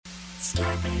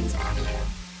Starbane's Audio.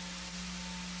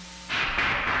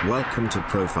 Welcome to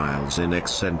Profiles in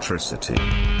Eccentricity,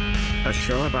 a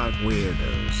show about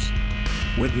weirdos.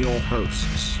 With your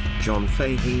hosts, John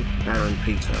Fahey, Aaron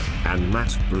Peter, and Matt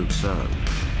Brousseau.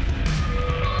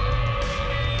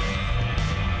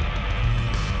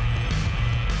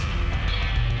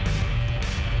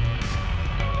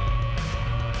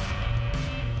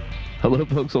 Hello,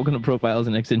 folks. Welcome to Profiles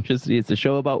in Eccentricity. It's a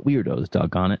show about weirdos,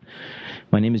 doggone it.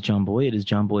 My name is John Boy. It is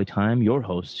John Boy time. Your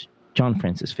host, John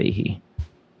Francis Fahey.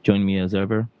 Joining me as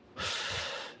ever,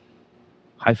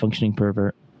 high-functioning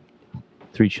pervert,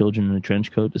 3 children in a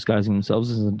trench coat disguising themselves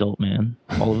as an adult man,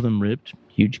 all of them ripped,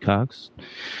 huge cocks.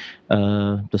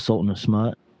 The Sultan of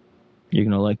Smut. You're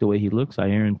going to like the way he looks. I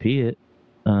Aaron P. it.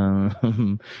 I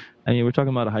mean, we're talking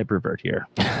about a hypervert here.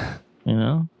 You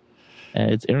know?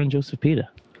 It's Aaron Joseph Pita.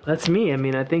 That's me. I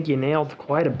mean, I think you nailed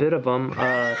quite a bit of them.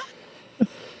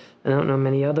 I don't know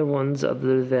many other ones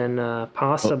other than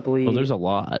possibly... Oh, there's a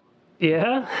lot.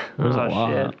 Yeah? There's a lot.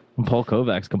 Shit. And Paul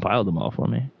Kovacs compiled them all for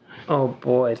me. Oh,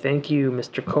 boy. Thank you,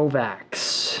 Mr.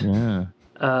 Yeah.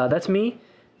 Kovacs. That's me.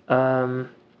 I've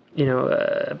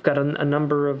got a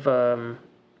number of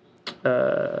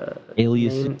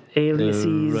aliases,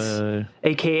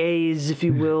 AKAs, if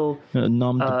you will.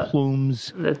 Nom de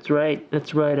plumes. That's right.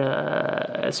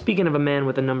 Speaking of a man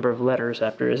with a number of letters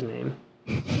after his name.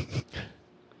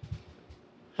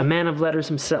 A man of letters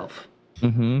himself.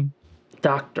 Mm-hmm.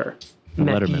 Dr.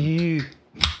 Matthew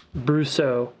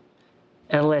Brousseau,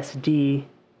 LSD,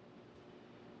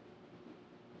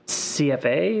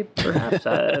 CFA, perhaps?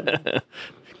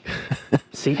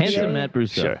 CPA? Handsome Matt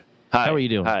Brousseau. Sure. Hi. How are you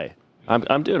doing? Hi.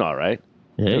 I'm doing all right.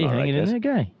 Yeah, you all hanging right, in there,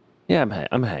 guy? Yeah,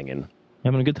 I'm hanging.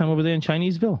 Having a good time over there in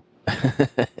Chineseville?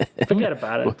 Forget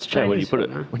about it. It's Yeah, Chinese.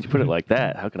 when you put it like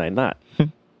that, how can I not?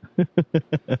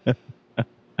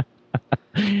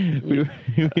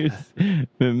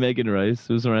 Megan Rice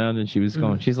was around and she was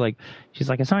going. She's like, it's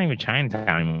not even Chinatown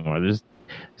anymore. It's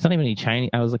not even any Chinese.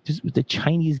 I was like, just the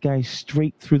Chinese guy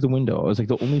straight through the window. I was like,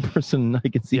 the only person I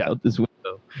can see out this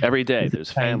window. Every day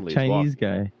there's families. Chinese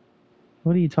guy.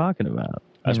 What are you talking about?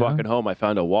 I was walking home. I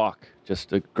found a walk,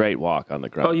 just a great walk on the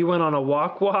ground. Oh, you went on a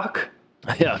walk?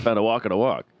 Yeah, I found a walk on a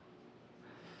walk.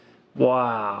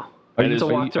 Wow. It's a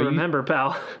walk to remember,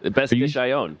 pal. The best dish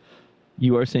I own.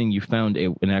 You are saying you found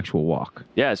an actual walk?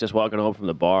 Yeah, it's just walking home from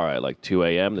the bar at like 2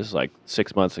 a.m. This is like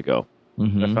 6 months ago.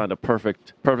 Mm-hmm. I found a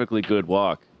perfectly good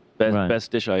walk.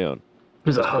 Best dish I own. It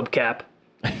was a hubcap.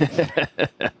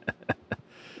 It's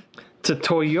a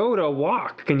Toyota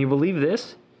walk. Can you believe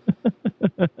this?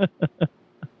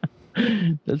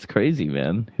 That's crazy,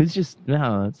 man. Who's just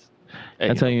that's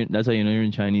how you know you're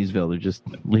in Chineseville. They're just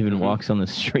leaving walks on the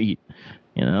street.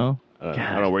 You know. I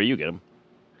don't know where you get them.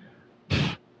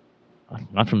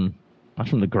 Not from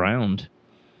the ground.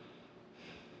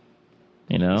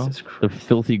 You know, the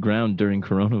filthy ground during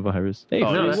coronavirus. Hey,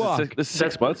 this is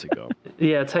 6 months ago.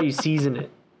 Yeah, that's how you season it.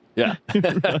 Yeah.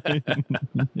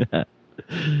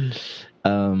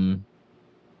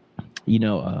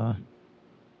 Yeah.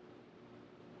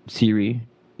 Siri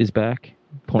is back.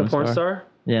 The porn star?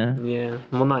 Yeah. Yeah.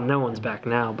 Well, no one's back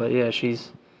now, but yeah,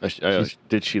 she's...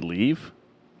 Did she leave?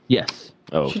 Yes.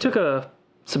 Oh. She took a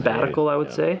sabbatical, I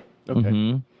would say. Okay.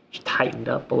 Mm-hmm. She tightened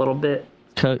up a little bit.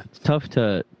 Tough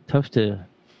to.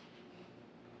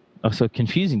 Also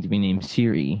confusing to be named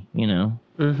Siri. You know.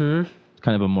 Mm-hmm. It's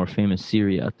kind of a more famous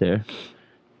Siri out there.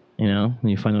 You know,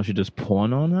 and you find out she does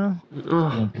porno now.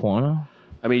 Porno.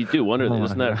 I mean, you do wonder,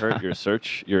 doesn't that hurt your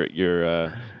search, your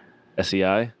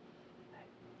SEI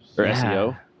or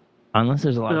SEO? Unless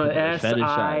there's a lot of people that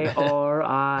fetishize.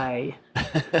 SIRI.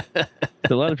 There's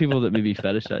a lot of people that maybe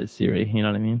fetishize Siri. You know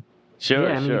what I mean? Sure.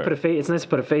 Yeah, I mean, you put a face. It's nice to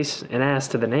put a face and ass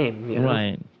to the name. You know?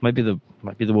 Right. Might be the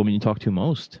woman you talk to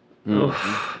most.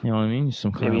 Mm-hmm. You know what I mean?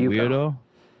 Some kind of weirdo.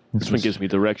 This one gives me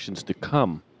directions to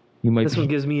come. This one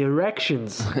gives me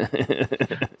erections.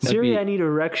 Siri, I need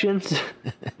erections.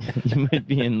 You might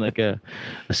be in like a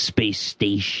space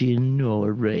station or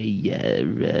a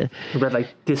red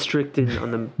light district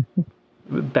on the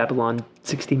Babylon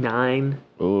 69.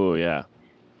 Oh yeah.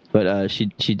 But she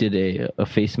did a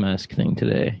face mask thing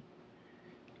today,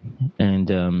 and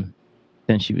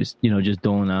then she was just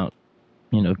doling out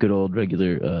good old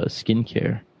regular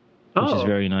skincare, which is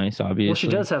very nice. Obviously, well, she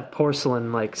does have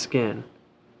porcelain like skin.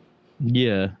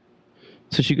 Yeah,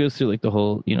 so she goes through like the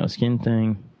whole skin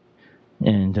thing,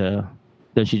 and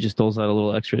then she just doles out a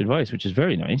little extra advice, which is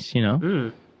very nice.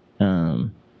 So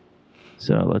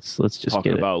let's just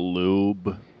talking get about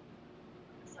lube.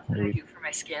 Something I do for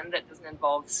my skin that doesn't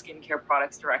involve skincare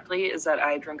products directly is that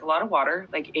I drink a lot of water,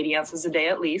 like 80 ounces a day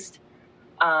at least.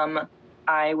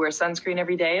 I wear sunscreen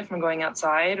every day if I'm going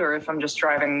outside or if I'm just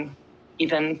driving,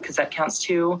 even because that counts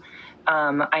too.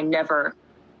 I never,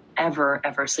 ever,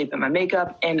 ever sleep in my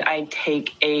makeup, and I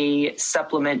take a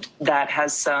supplement that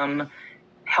has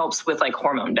helps with like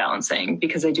hormone balancing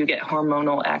because I do get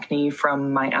hormonal acne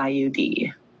from my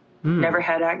IUD. Never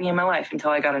had acne in my life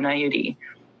until I got an IUD.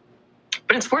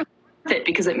 But it's worth it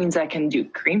because it means I can do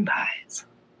cream pies.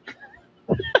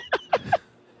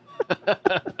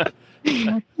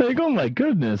 Like, oh my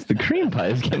goodness, the cream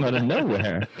pies came out of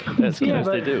nowhere. That's good as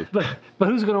they do. But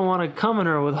who's going to want to come in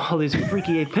her with all these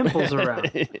freaky pimples around?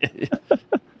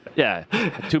 Yeah,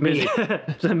 too busy.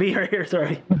 Me right here,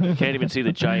 sorry. Can't even see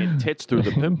the giant tits through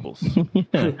the pimples.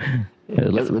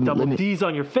 Double D's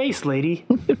on your face, lady.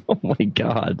 Oh my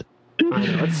God. I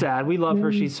know, it's sad. We love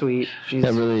her. She's sweet.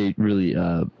 That really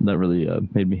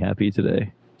made me happy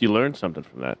today. You learned something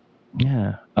from that.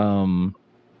 Yeah.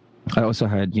 I also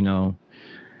had, we've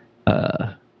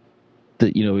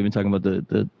been talking about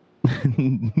the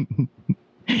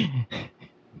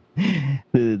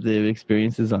the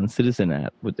experiences on Citizen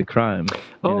app with the crime.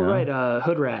 Right.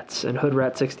 Hood Rats and Hood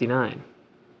Rat 69.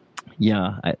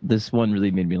 Yeah. This one really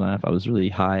made me laugh. I was really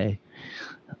high.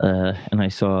 And I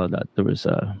saw that there was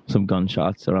some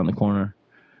gunshots around the corner,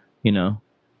 and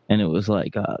it was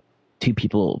like 2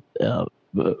 people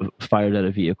fired at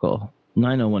a vehicle,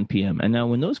 9:01 p.m. And now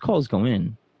when those calls go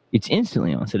in, it's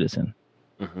instantly on Citizen.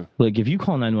 Mm-hmm. Like if you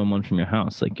call 911 from your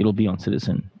house, like it'll be on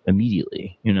Citizen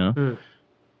immediately, So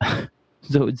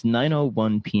it's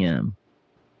 9:01 p.m.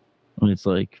 and it's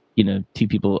like 2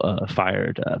 people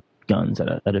fired guns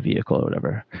at a vehicle or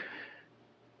whatever.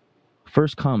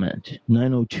 First comment,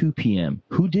 9:02 p.m.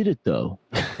 Who did it, though?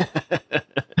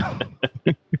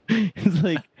 It's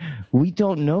like, we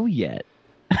don't know yet.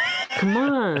 Come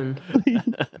on.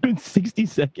 In 60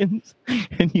 seconds.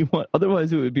 And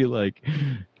otherwise it would be like,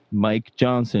 Mike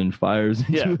Johnson fires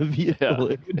into a vehicle.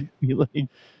 Yeah. It would be like,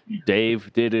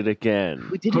 Dave did it again.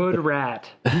 Hood Rat.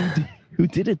 Who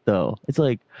did it, though? It's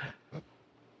like,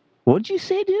 what'd you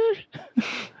say, dude?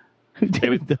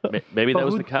 Maybe that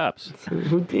was the cops.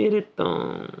 Who did it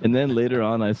though? And then later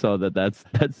on, I saw that's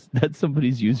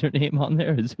somebody's username on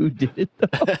there. Is who did it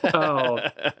though? Oh,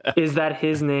 is that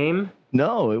his name?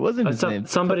 No, it wasn't his name.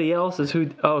 Somebody else is who.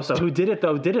 Oh, so who did it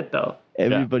though? Did it though?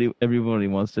 Everybody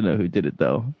wants to know who did it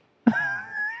though.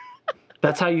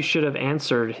 That's how you should have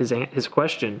answered his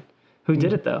question. Who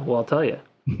did it though? Well, I'll tell you.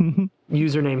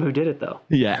 Username who did it though?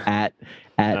 Yeah, at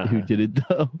who did it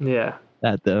though? Yeah,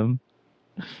 at them.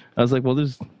 I was like, well,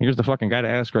 here's the fucking guy to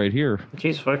ask right here.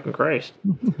 Jesus fucking Christ.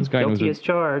 This guy guilty as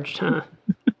charged. Huh?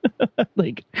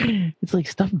 Like, it's like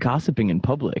stop gossiping in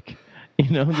public.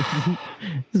 This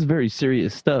is very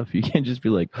serious stuff. You can't just be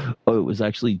like, oh, it was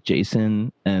actually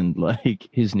Jason and like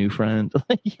his new friend.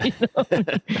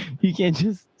 You can't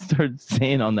just start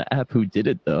saying on the app who did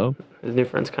it though. His new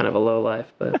friend's kind of a low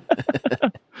life, but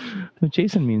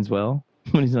Jason means well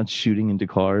when he's not shooting into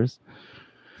cars.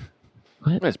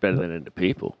 What? That's better than into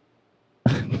people.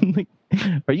 Like,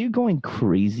 are you going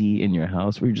crazy in your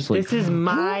house where you're just like, this is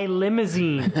my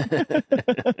limousine.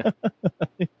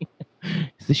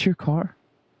 Is this your car?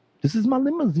 This is my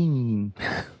limousine.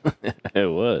 It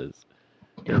was.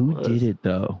 Who did it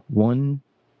though? 1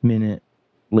 minute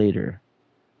later,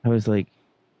 I was like,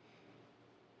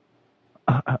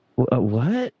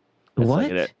 what?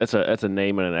 What? That's a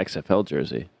name in an XFL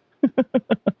jersey.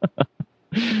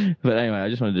 But anyway, I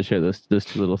just wanted to share those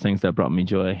 2 little things that brought me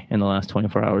joy in the last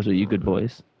 24 hours with you good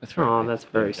boys. That's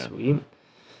very sweet.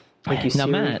 Thank you,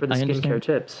 Siri, Matt, for the skincare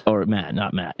tips. Or Matt,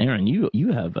 not Matt. Aaron, you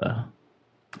have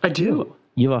I do.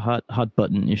 You have a hot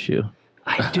button issue.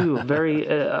 I do. Very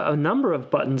a number of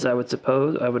buttons. I would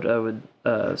suppose. I would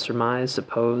surmise,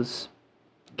 suppose,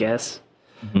 guess.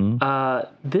 Mm-hmm.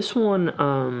 This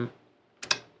one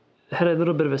had a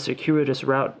little bit of a circuitous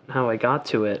route how I got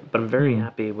to it, but I'm very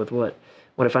happy with what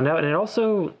I found out, and it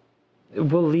also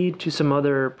will lead to some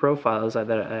other profiles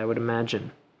that I would imagine.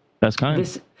 That's kind.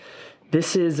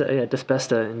 This is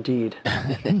Dyspesta indeed.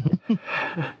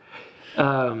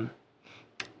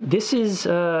 This is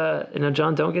now,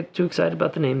 John, don't get too excited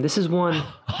about the name. This is one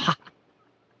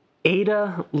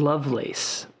Ada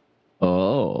Lovelace.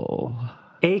 Oh.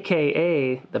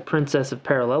 AKA the Princess of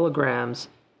Parallelograms,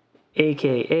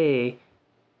 AKA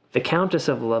the Countess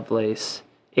of Lovelace,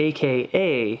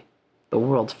 AKA the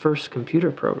world's first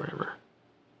computer programmer.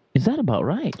 Is that about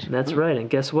right? That's right. And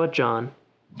guess what, John?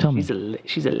 Tell me.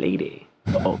 She's a lady.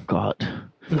 Oh, God.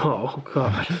 Oh,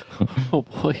 God. Oh,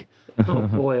 boy. Oh,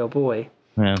 boy, oh, boy.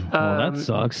 Man, well, that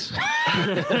sucks.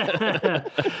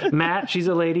 Matt, she's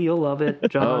a lady. You'll love it.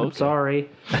 John, I'm sorry.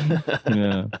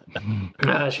 Yeah.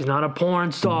 She's not a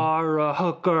porn star or a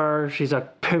hooker. She's a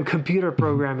computer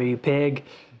programmer, you pig.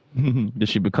 Does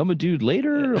she become a dude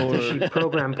later? Or Does she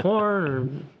program porn? Or...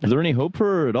 Is there any hope for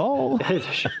her at all? Do you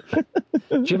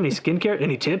have any skincare?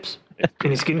 Any tips?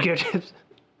 Any skincare tips?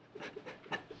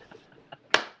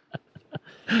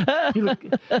 How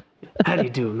do you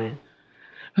do, man?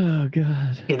 Oh,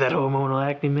 God. Get that hormonal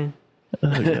acne, man?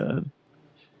 Oh,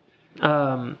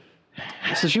 God.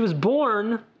 So she was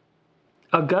born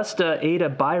Augusta Ada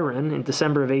Byron in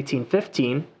December of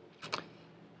 1815.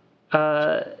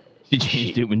 She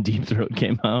changed it when Deep Throat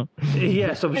came out.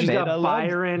 Yeah, so she's got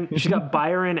Byron. She's got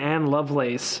Byron and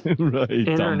Lovelace Right.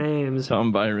 in her names.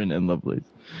 Tom Byron and Lovelace.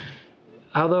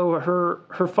 Although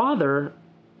her father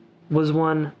was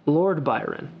one Lord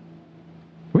Byron.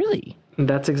 Really?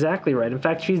 That's exactly right. In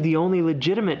fact, she's the only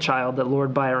legitimate child that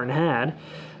Lord Byron had.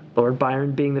 Lord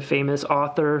Byron being the famous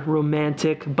author,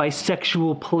 romantic,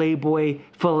 bisexual, playboy,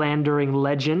 philandering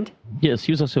legend. Yes,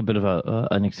 he was also a bit of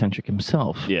an eccentric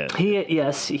himself. Yeah.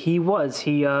 He was.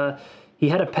 He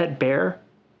had a pet bear.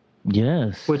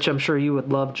 Yes. Which I'm sure you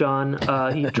would love, John.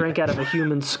 He drank out of a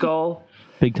human skull.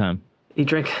 Big time. He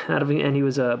drank out of, and he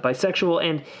was bisexual,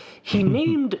 and he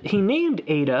named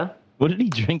Ada. What did he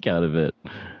drink out of it?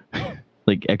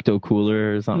 Like Ecto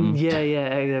Cooler or something? Yeah,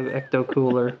 Ecto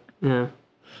Cooler. Yeah.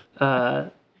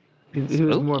 He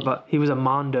was more of he was a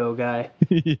Mondo guy.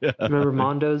 Yeah. Remember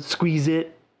Mondo's? Squeeze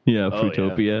It. Yeah,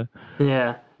 Fruitopia.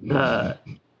 Yeah.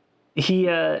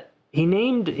 He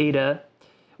named Ada.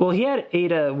 Well, he had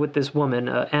Ada with this woman,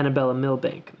 Annabella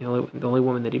Milbank, the only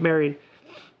woman that he married,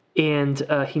 and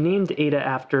he named Ada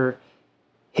after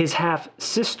his half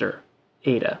sister,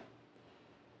 Ada,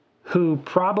 who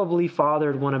probably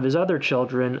fathered one of his other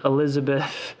children,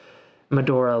 Elizabeth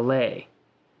Medora Lay,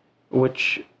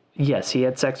 which, yes, he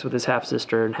had sex with his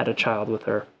half-sister and had a child with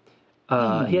her.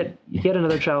 He had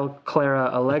another child, Clara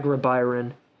Allegra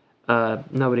Byron.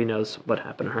 Nobody knows what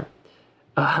happened to her.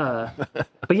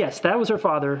 But yes, that was her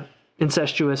father,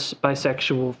 incestuous,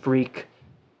 bisexual, freak,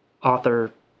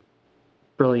 author,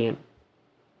 brilliant,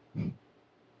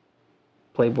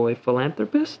 playboy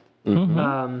philanthropist.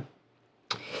 Mm-hmm.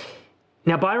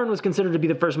 Now, Byron was considered to be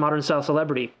the first modern-style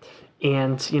celebrity,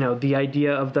 and the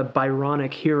idea of the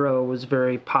Byronic hero was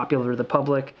very popular to the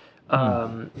public.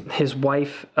 His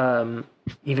wife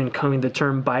even coined the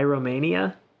term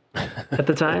Byromania at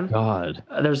the time. God,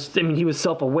 he was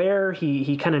self-aware.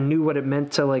 He kind of knew what it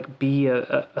meant to be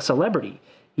a celebrity.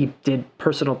 He did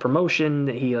personal promotion.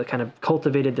 He kind of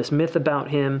cultivated this myth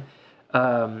about him.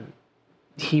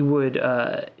 He would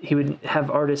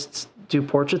have artists do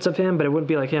portraits of him, but it wouldn't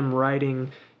be like him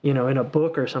writing, in a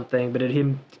book or something. But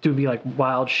him do be like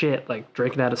wild shit, like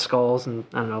drinking out of skulls and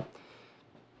I don't know,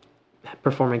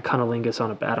 performing cunnilingus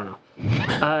on a bat. I don't know.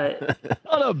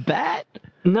 On a bat?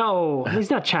 No, he's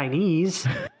not Chinese.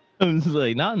 I was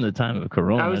like, not in the time of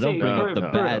Corona. Don't bring up the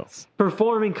bats.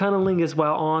 Performing cunnilingus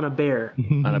while on a bear.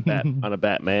 on a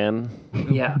Batman.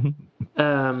 Yeah.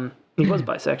 He was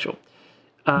bisexual.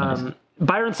 Nice.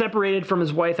 Byron separated from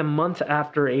his wife a month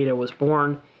after Ada was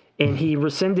born, and he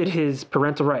rescinded his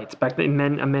parental rights. Back then,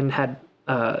 men had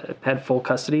full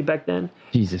custody back then.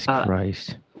 Jesus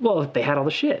Christ. Well, they had all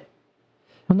the shit.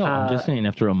 Well, no, I'm just saying,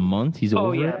 after a month, he's over.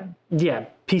 Oh, yeah. Yeah,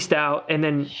 pieced out, and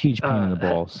then... Huge pain in the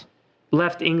balls.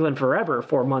 Left England forever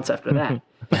 4 months after that.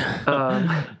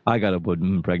 I got a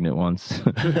woman pregnant once.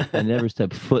 I never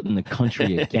stepped foot in the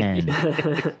country again.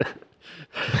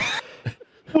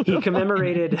 He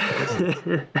commemorated...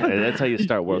 That's how you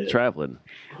start world traveling.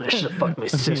 I should have fucked my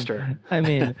sister. I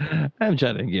mean, I'm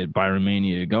trying to get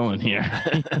Byromania going here.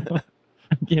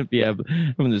 I can't be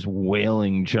having this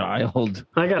wailing child.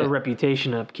 I got a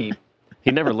reputation upkeep.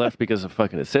 He never left because of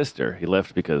fucking his sister. He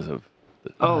left because of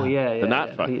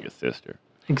not fucking his sister.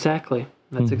 Exactly.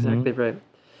 That's exactly right.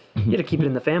 You got to keep it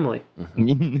in the family.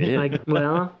 Like,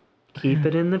 well, keep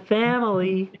it in the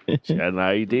family. She had an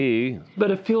IED.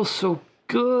 But it feels so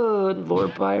good,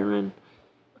 Lord Byron.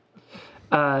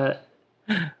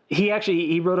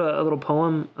 He wrote a little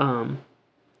poem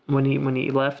when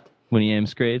he left. When he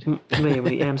amscrayed? When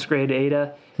he amscrayed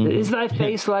Ada. Mm-hmm. Is thy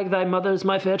face like thy mother's,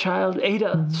 my fair child?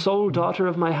 Ada, sole daughter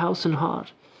of my house and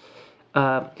heart.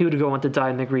 He would go on to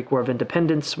die in the Greek War of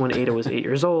Independence when Ada was 8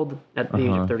 years old, at the age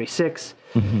of 36.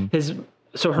 Mm-hmm.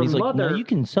 Her He's mother... Like, no, you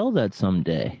can sell that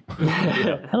someday.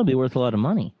 That'll be worth a lot of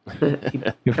money.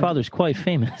 Your father's quite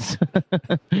famous.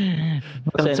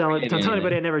 Don't tell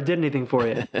anybody I never did anything for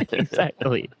you.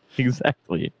 Exactly.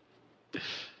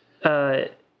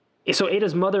 so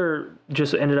Ada's mother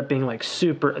just ended up being like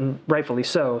super, and rightfully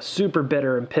so, super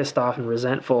bitter and pissed off and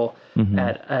resentful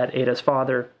at Ada's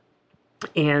father.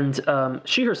 And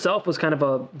she herself was kind of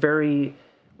a very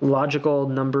logical,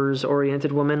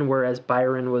 numbers-oriented woman, whereas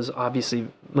Byron was obviously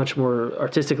much more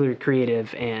artistically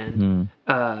creative and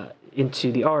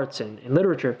into the arts and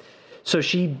literature. So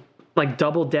she like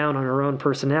doubled down on her own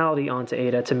personality onto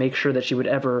Ada to make sure that she would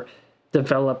ever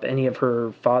develop any of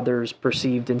her father's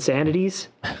perceived insanities.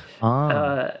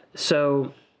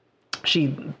 So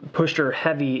she pushed her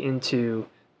heavy into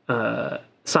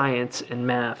science and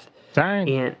math.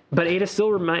 But Ada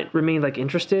still remained like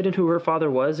interested in who her father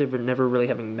was, never really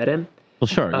having met him. Well,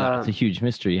 sure, it's a huge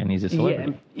mystery, and he's a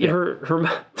celebrity. Yeah.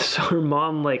 Her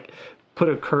mom like put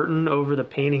a curtain over the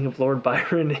painting of Lord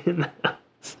Byron in the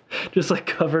house, just like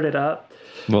covered it up.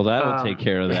 Well, that'll take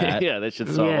care of that. Yeah, that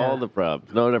should solve all the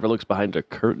problems. No one ever looks behind a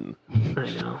curtain.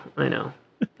 I know.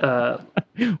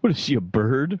 What is she, a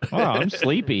bird? Oh, I'm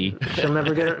sleepy. She'll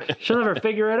never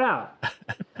figure it out.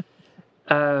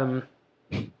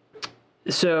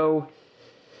 So,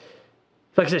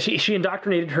 like I said, she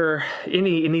indoctrinated her in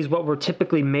these what were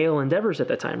typically male endeavors at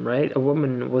the time, right? A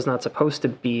woman was not supposed to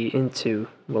be into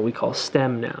what we call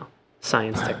STEM now: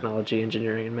 science, technology,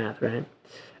 engineering, and math, right?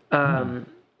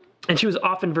 And she was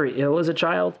often very ill as a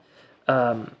child.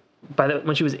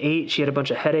 When she was 8, she had a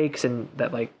bunch of headaches, and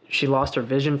that like she lost her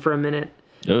vision for a minute.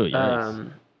 Oh, yes.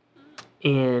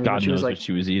 And God she knows was like, what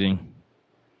she was eating.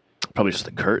 Probably just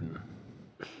the curtain.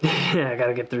 yeah, I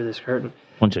gotta get through this curtain.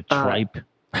 Bunch of tripe.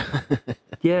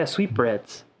 Yeah,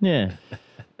 sweetbreads. Yeah.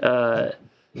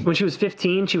 When she was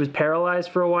 15, she was paralyzed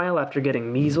for a while after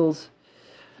getting measles,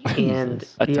 and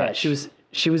she was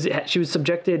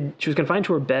confined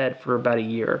to her bed for about a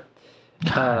year,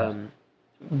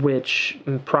 which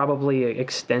probably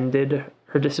extended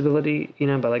her disability,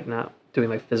 by like not doing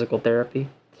like physical therapy.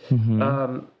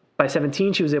 By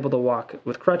 17, she was able to walk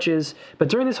with crutches, but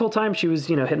during this whole time, she was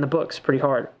hitting the books pretty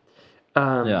hard.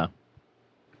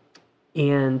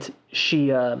 And she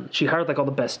hired like all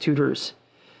the best tutors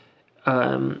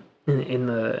in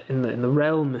the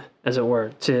realm, as it were,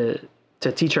 to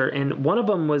teach her. And one of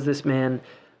them was this man,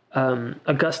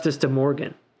 Augustus de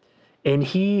Morgan, and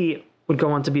he would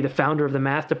go on to be the founder of the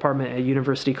math department at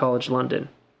University College London.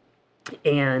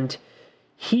 And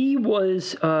he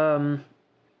was,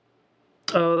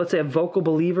 let's say, a vocal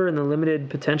believer in the limited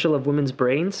potential of women's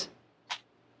brains.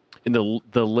 In the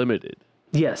limited.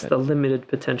 Yes, the limited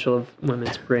potential of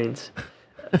women's brains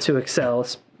to excel,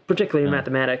 particularly in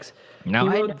mathematics. Now,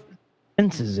 I know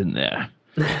fences in there.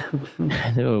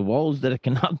 There are walls that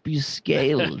cannot be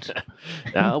scaled.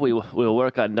 Now we'll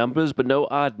work on numbers, but no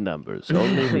odd numbers.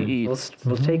 Only the evens.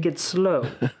 We'll take it slow.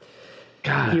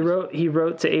 God. He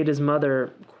wrote to Ada's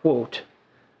mother, quote,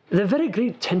 "The very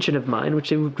great tension of mind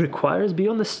which it requires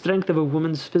beyond the strength of a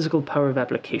woman's physical power of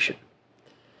application."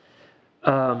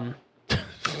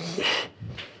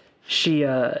 She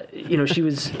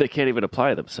was... They can't even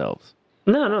apply themselves.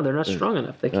 No, they're not strong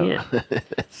enough. They can't.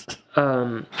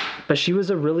 But she was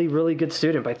a really, really good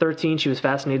student. By 13, she was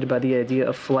fascinated by the idea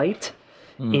of flight,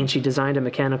 and she designed a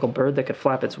mechanical bird that could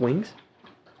flap its wings.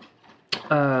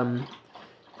 And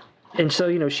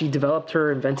so, she developed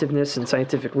her inventiveness and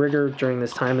scientific rigor during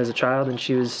this time as a child, and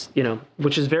she was,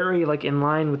 which is very, like, in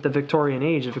line with the Victorian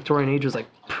age. The Victorian age was, like,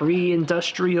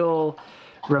 pre-industrial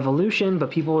revolution,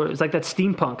 but it was like that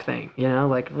steampunk thing,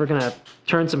 like, we're gonna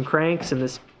turn some cranks, and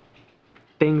this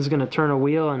thing's gonna turn a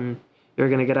wheel, and you're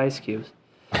gonna get ice cubes.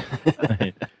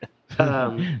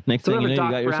 Next thing you know, you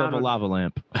got yourself a lava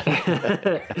lamp.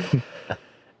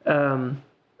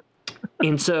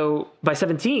 And so by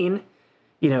 17,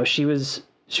 she was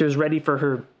ready for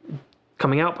her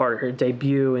coming out party, her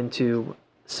debut into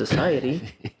society.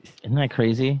 Isn't that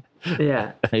crazy?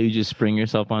 Yeah. How you just spring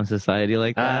yourself on society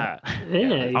like that?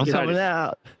 Yeah. I'm coming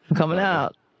out.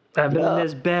 I've been in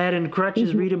this bed and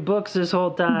crutches reading books this whole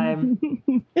time.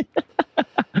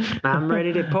 I'm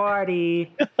ready to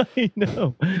party. I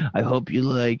know. I hope you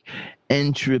like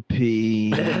entropy.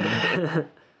 What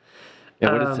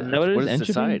does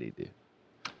society do?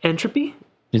 Entropy?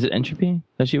 Is it entropy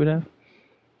that she would have?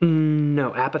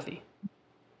 No, apathy.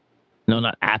 No,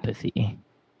 not apathy.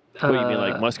 What, you mean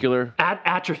like muscular?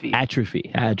 Atrophy. Atrophy,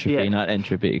 yeah. Not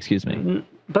entropy, excuse me.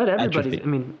 But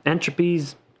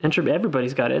everybody's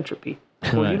got entropy. The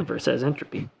whole universe has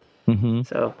entropy. Mm-hmm.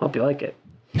 So, hope you like it.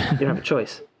 You don't have a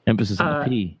choice. Emphasis on the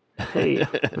P. Hey.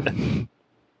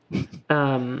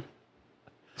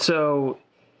 So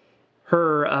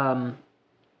her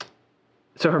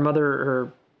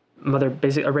mother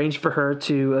basically arranged for her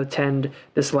to attend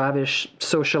this lavish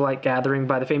socialite gathering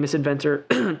by the famous inventor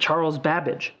Charles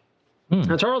Babbage.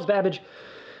 Now, Charles Babbage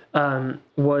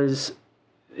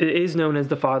is known as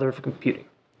the father of computing.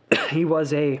 He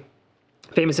was a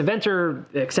famous inventor,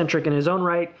 eccentric in his own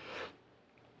right.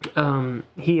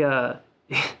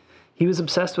 He was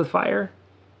obsessed with fire.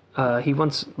 He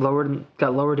once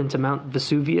got lowered into Mount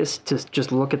Vesuvius to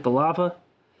just look at the lava.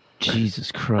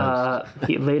 Jesus Christ.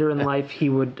 Later in life, he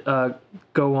would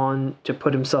go on to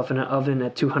put himself in an oven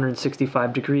at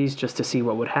 265 degrees just to see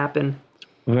what would happen.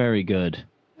 Very good.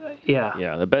 Yeah.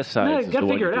 Yeah, the best science is the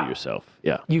one you do yourself.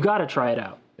 Yeah. You got to try it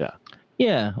out. Yeah.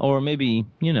 Yeah, or maybe,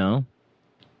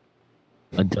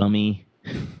 a dummy.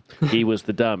 He was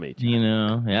the dummy.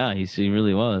 Yeah, he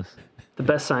really was. The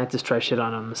best scientists try shit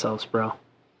on themselves, bro.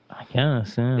 I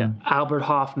guess, yeah. Albert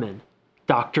Hoffman,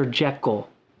 Dr. Jekyll.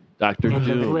 Dr. Doom.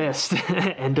 End of list.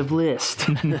 End of list.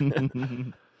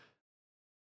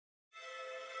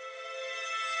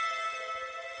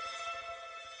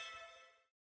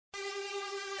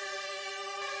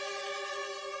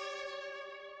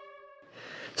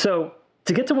 So,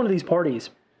 to get to one of these parties,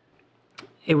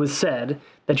 it was said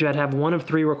that you had to have one of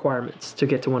three requirements to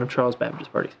get to one of Charles Babbage's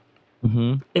parties.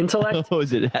 Mm-hmm. Intellect. Oh,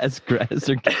 is it has grass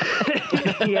or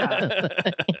yeah.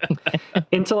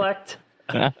 Intellect,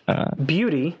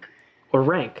 beauty, or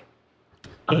rank.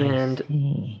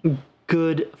 And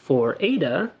good for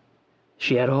Ada,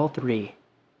 she had all three.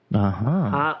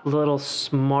 Hot little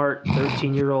smart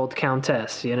 13-year-old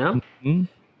countess, Mm-hmm.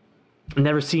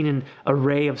 Never seen an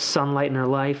array of sunlight in her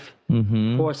life.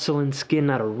 Mm-hmm. Porcelain skin,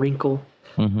 not a wrinkle.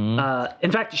 Mm-hmm.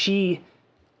 In fact, she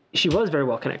was very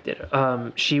well connected.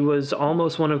 She was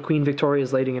almost one of Queen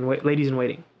Victoria's ladies in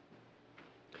waiting.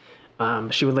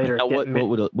 She would later. Now,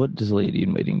 what does lady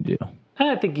in waiting do?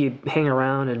 I think you'd hang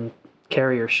around and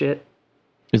carry her shit.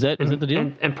 Is that the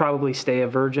deal? And probably stay a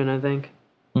virgin. I think.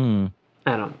 I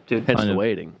don't, dude. Hence the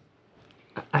waiting.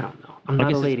 I don't know. I'm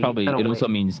not a lady. It also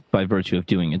means by virtue of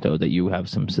doing it though that you have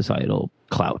some societal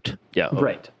clout. Yeah.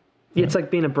 Right. Yeah, it's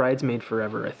like being a bridesmaid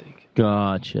forever, I think.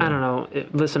 Gotcha. I don't know,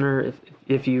 listener.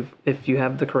 If you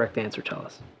have the correct answer, tell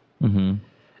us.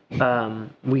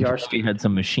 Mm-hmm. We had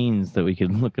some machines that we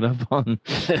could look it up on.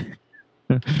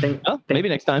 Maybe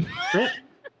next time. I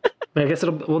guess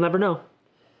we'll never know.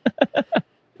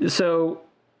 So,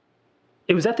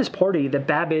 it was at this party that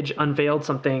Babbage unveiled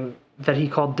something that he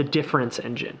called the difference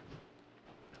engine.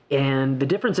 And the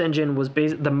difference engine was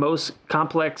the most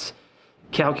complex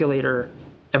calculator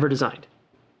ever designed.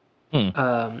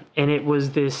 And it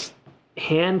was this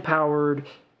hand-powered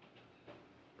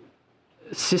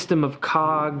system of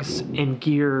cogs and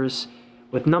gears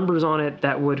with numbers on it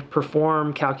that would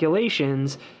perform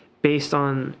calculations based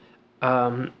on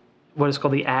what is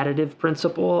called the additive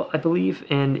principle, I believe.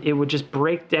 And it would just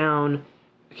break down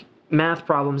math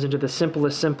problems into the simpler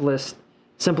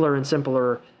and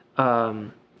simpler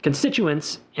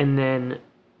constituents, and then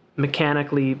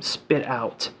mechanically spit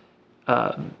out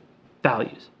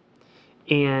values.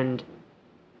 And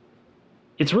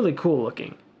it's really cool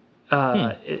looking.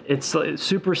 It's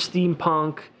super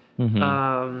steampunk.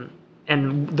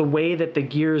 And the way that the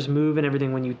gears move and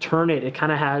everything, when you turn it, it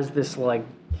kind of has this like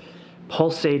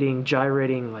pulsating,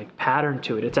 gyrating like pattern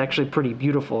to it. It's actually pretty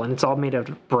beautiful, and it's all made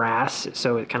of brass,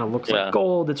 so it kind of looks like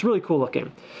gold. It's really cool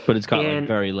looking. But it's got like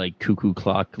very like cuckoo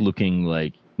clock looking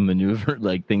like maneuver,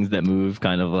 like things that move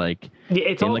kind of like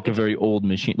a very old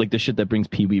machine, like the shit that brings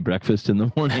Pee-wee breakfast in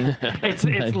the morning.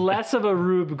 It's less of a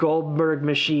Rube Goldberg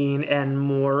machine and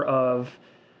more of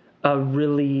a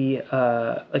really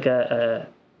like a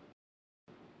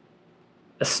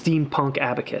steampunk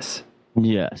abacus.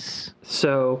 Yes.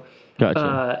 So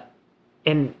gotcha.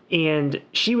 And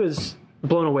she was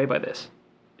blown away by this.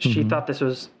 She thought this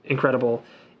was incredible,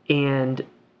 and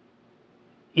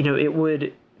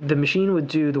the machine would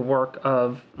do the work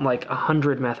of like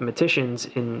 100 mathematicians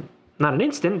in not an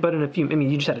instant, but in a few. I mean,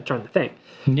 you just had to turn the thing.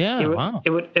 Yeah. It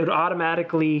would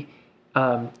automatically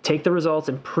take the results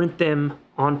and print them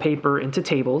on paper into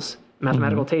tables,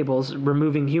 mathematical tables,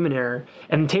 removing human error.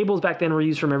 And tables back then were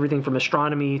used from everything from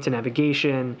astronomy to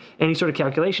navigation. Any sort of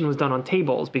calculation was done on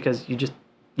tables because you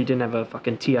didn't have a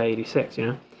fucking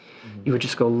TI-86, You would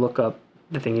just go look up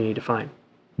the thing you need to find.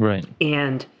 Right.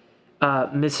 And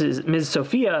Ms.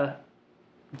 Sophia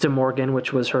De Morgan,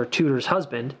 which was her tutor's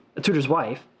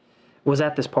wife, was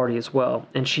at this party as well.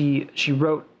 And she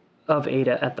wrote of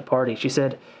Ada at the party. She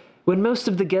said, "When most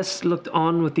of the guests looked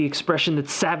on with the expression that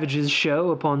savages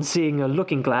show upon seeing a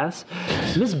looking glass,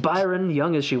 Miss Byron,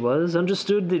 young as she was,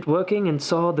 understood it working and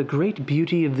saw the great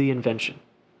beauty of the invention."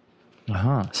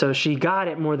 So she got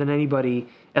it more than anybody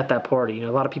at that party.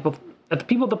 A lot of people at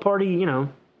the party,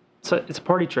 it's a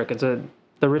party trick. It's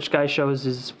the rich guy shows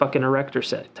his fucking erector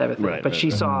set type of thing. Right, but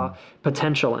she saw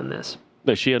potential in this.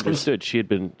 No, she understood. She had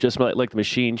been, just like the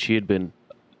machine, she had been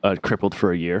crippled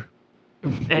for a year.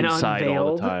 And inside unveiled.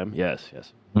 all the time. Yes.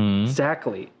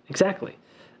 Exactly.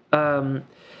 And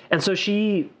so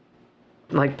she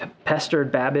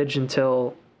pestered Babbage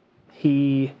until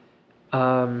he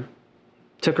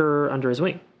took her under his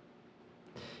wing.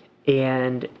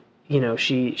 And,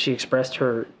 she expressed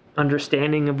her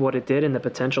understanding of what it did and the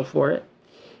potential for it.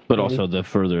 But also the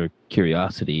further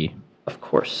curiosity. Of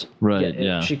course. Right,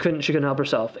 yeah. She couldn't help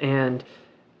herself. And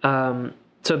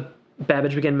so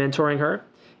Babbage began mentoring her.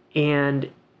 And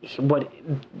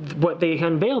what they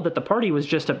unveiled at the party was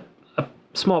just a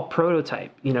small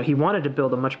prototype. He wanted to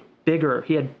build a much bigger,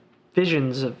 he had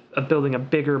visions of building a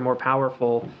bigger, more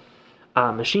powerful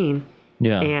machine.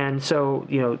 Yeah. And so,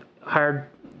 hired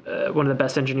one of the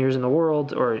best engineers in the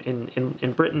world, or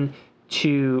in Britain,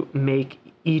 to make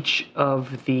each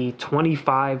of the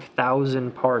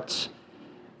 25,000 parts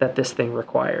that this thing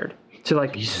required.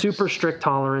 To super strict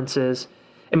tolerances.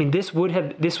 I mean, this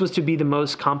was to be the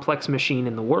most complex machine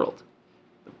in the world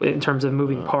in terms of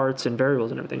moving parts and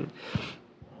variables and everything.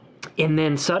 And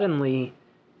then suddenly,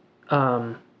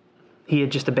 he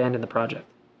had just abandoned the project.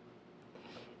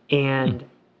 And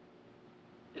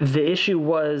the issue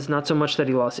was not so much that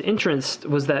he lost interest,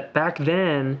 was that back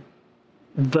then,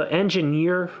 the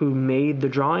engineer who made the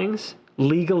drawings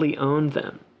legally owned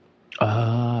them.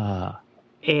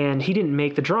 And he didn't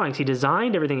make the drawings. He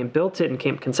designed everything and built it and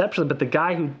came conceptually, but the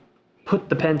guy who put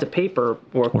the pen to paper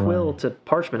or quill to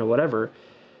parchment or whatever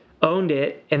owned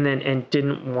it and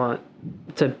didn't want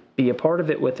to be a part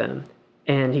of it with them,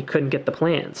 and he couldn't get the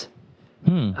plans.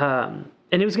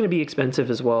 And it was going to be expensive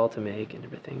as well to make and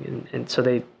everything. And so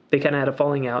they kind of had a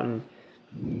falling out, and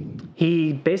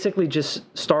he basically just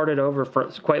started over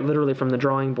quite literally from the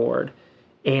drawing board,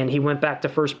 and he went back to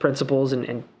first principles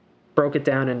and broke it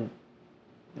down and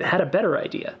had a better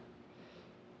idea.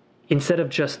 Instead of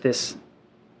just this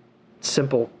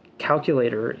simple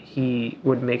calculator, he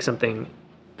would make something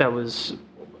that was,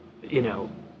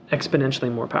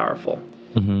 exponentially more powerful.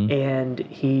 Mm-hmm. And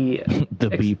he... the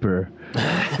beeper.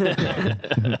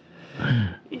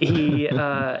 He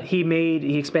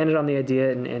expanded on the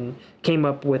idea and came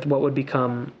up with what would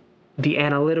become the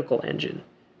analytical engine,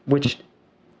 which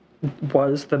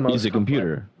was the most... He's a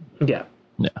computer. Yeah.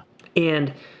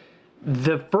 And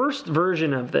the first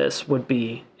version of this would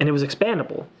be, and it was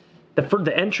expandable,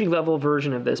 the entry-level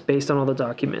version of this, based on all the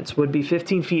documents, would be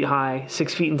 15 feet high,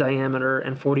 6 feet in diameter,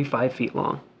 and 45 feet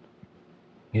long.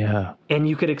 Yeah. And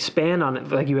you could expand on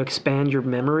it, you expand your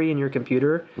memory in your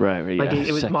computer. Right. Yeah.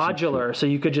 It was modular, so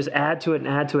you could just add to it and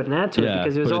add to it and add to it,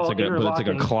 because it was all interlocking. But it's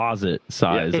like a closet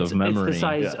size of memory. It's the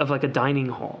size of a dining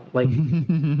hall.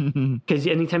 Because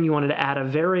anytime you wanted to add a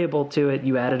variable to it,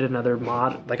 you added another a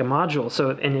module.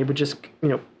 So, and it would just,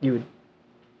 you would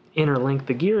interlink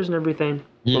the gears and everything.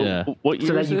 Yeah. What year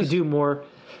so that is you this? could do more.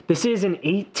 This is in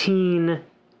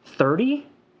 1830.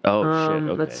 Oh, shit.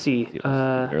 Okay. Let's see.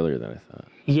 Earlier than I thought.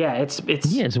 Yeah, it's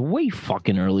way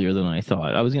fucking earlier than I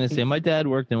thought. I was gonna say my dad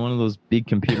worked in one of those big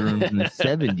computer rooms in the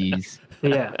 70s.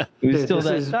 Yeah, it was still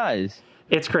that size.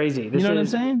 It's crazy. You know what I'm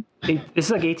saying? This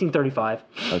is 1835.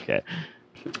 Okay.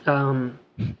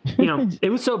 It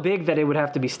was so big that it would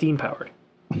have to be steam powered.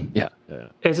 Yeah.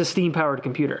 It's a steam powered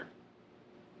computer.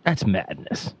 That's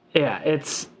madness. Yeah,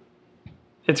 it's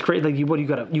crazy. You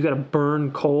gotta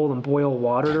burn coal and boil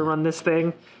water to run this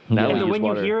thing. And when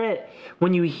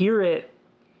you hear it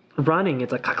running,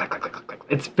 it's like click, click, click, click, click.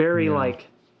 It's very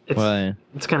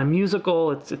it's kind of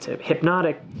musical. It's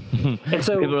hypnotic. And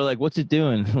so people are like, "What's it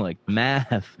doing?" Like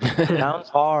math. Sounds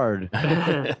hard.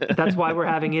 That's why we're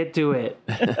having it do it.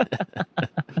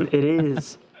 It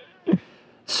is.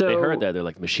 So they heard that. They're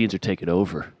like, machines are taking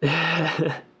over.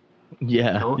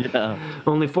 Yeah.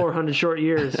 Only 400 short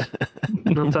years.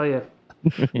 I'll tell you.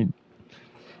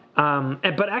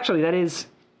 But actually, that is,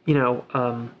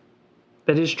 that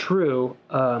is true.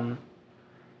 And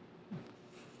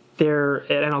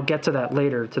I'll get to that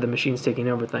later, to the machines taking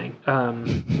over thing.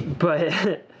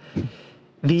 But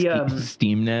the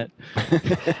SteamNet.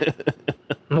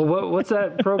 Well, what's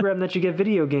that program that you get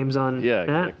video games on?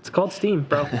 Yeah, it's called Steam,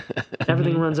 bro.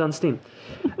 Everything runs on Steam.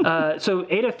 So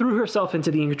Ada threw herself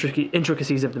into the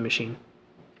intricacies of the machine.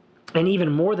 And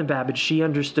even more than Babbage, she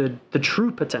understood the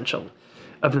true potential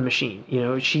of the machine.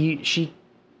 She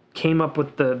came up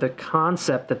with the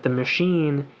concept that the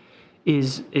machine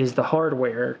is the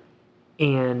hardware,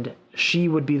 and she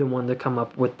would be the one to come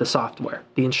up with the software,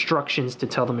 the instructions to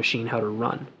tell the machine how to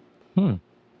run.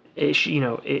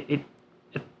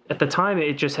 at the time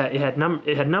it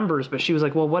had numbers, but she was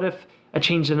like, well, what if I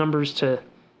change the numbers to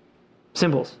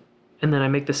symbols, and then I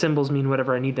make the symbols mean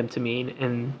whatever I need them to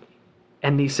mean,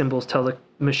 and these symbols tell the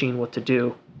machine what to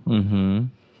do. Mm-hmm.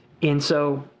 And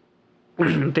so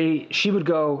she would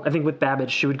go, I think with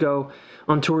Babbage, she would go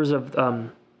on tours of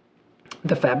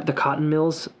the cotton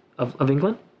mills of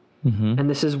England. Mm-hmm. And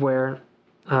this is where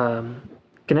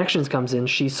Connections comes in.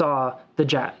 She saw the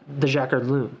Jacquard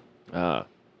loom.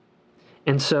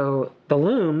 And so the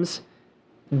looms,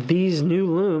 these new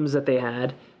looms that they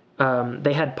had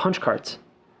punch cards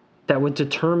that would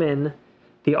determine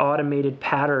the automated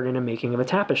pattern in a making of a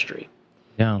tapestry.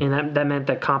 Yeah. And that meant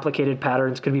that complicated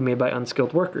patterns could be made by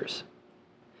unskilled workers.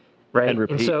 Right?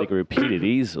 And they could repeat it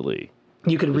easily.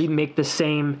 You could remake the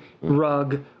same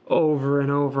rug over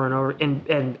and over and over,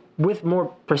 and with more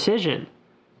precision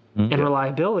and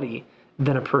reliability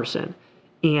than a person.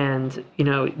 And,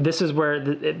 this is where,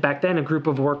 back then, a group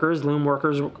of workers, loom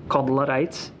workers called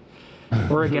Luddites,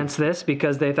 were against this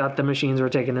because they thought the machines were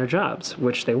taking their jobs,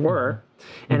 which they were.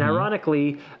 And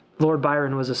ironically, Lord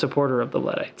Byron was a supporter of the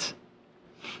Luddites.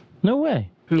 No way.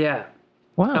 Yeah.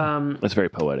 Wow. That's very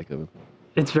poetic of him.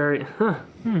 It's very...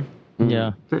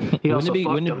 Yeah. He also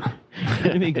wouldn't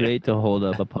it be great to hold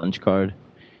up a punch card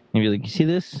and be like, you see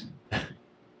this?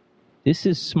 This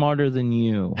is smarter than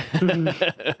you.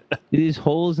 These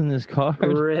holes in this card.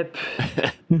 Rip.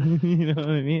 You know what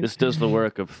I mean? This does the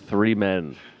work of 3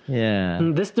 men. Yeah.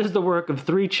 This does the work of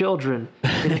 3 children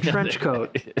in a trench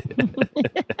coat.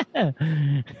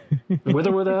 With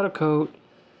or without a coat.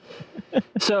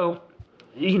 So,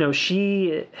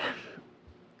 she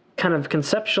kind of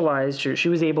conceptualized, she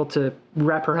was able to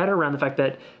wrap her head around the fact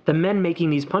that the men making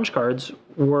these punch cards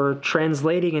were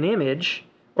translating an image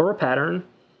or a pattern,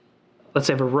 let's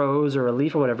say of a rose or a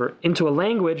leaf or whatever, into a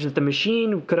language that the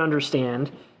machine could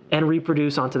understand and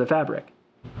reproduce onto the fabric.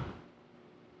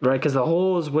 Right? Because the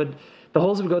holes would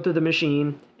go through the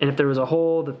machine, and if there was a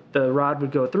hole, the rod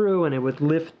would go through, and it would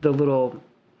lift the little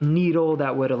needle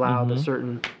that would allow the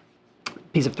certain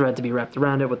piece of thread to be wrapped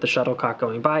around it with the shuttlecock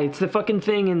going by. It's the fucking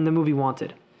thing in the movie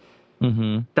Wanted.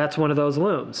 Mm-hmm. That's one of those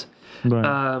looms.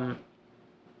 Right.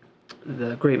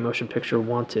 The great motion picture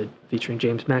Wanted, featuring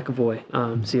James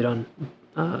McAvoy. See it on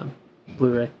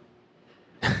Blu-ray.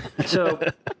 So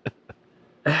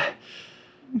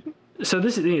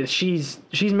this is, she's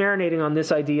marinating on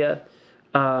this idea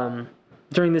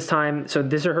during this time. So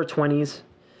these are her 20s.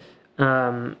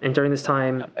 And during this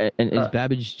time, and is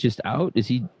Babbage just out? Is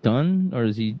he done, or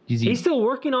is he? He's still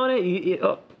working on it.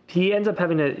 He ends up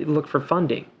having to look for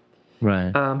funding.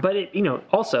 Right. But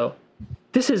also,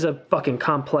 this is a fucking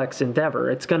complex endeavor.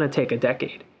 It's gonna take a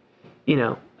decade.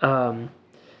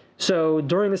 So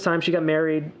during this time, she got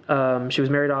married. She was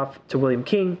married off to William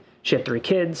King. She had 3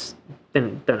 kids,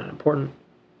 and they're not important.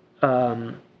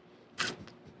 And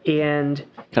kind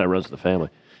of runs the family.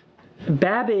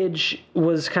 Babbage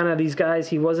was kind of these guys.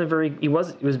 He was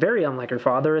very unlike her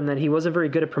father, in that he wasn't very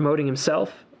good at promoting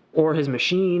himself or his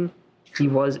machine. He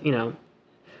was,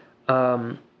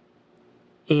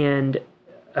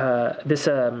 this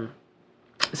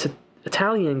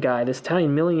Italian guy, this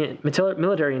Italian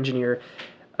military engineer,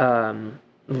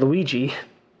 Luigi.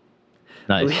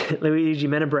 Nice. Luigi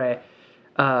Menabrea.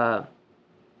 I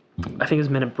think it was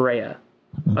Menabrea.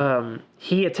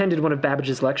 He attended one of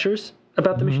Babbage's lectures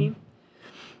about the machine,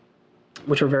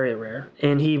 which were very rare,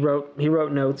 and he wrote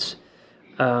notes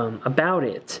about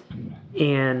it.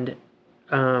 And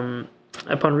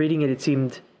upon reading it, it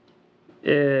seemed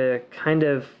kind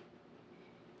of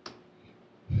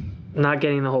not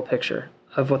getting the whole picture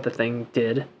of what the thing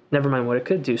did. Never mind what it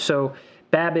could do. So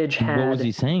Babbage had. What was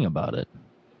he saying about it?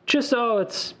 Just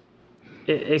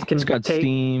it's got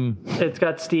steam. It's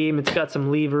got steam. It's got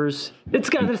some levers. It's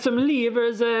got some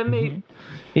levers, mate.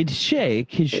 It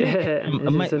shake.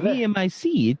 Me and my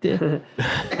seat.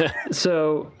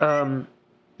 So,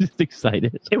 just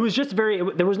excited. It was just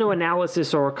there was no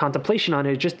analysis or contemplation on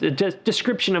it. Just a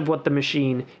description of what the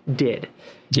machine did.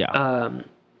 Yeah.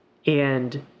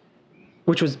 And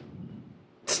which was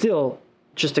still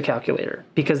just a calculator,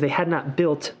 because they had not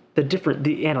built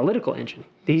the analytical engine.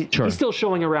 He's still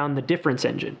showing around the difference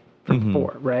engine from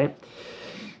before, right?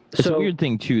 It's a weird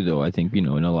thing too, though. I think, and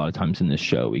a lot of times in this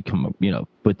show we come up,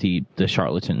 with the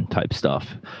charlatan type stuff,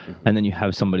 and then you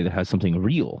have somebody that has something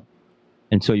real,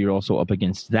 and so you're also up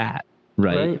against that,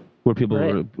 right? Where people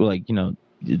were like,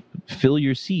 fill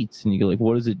your seats, and you go like,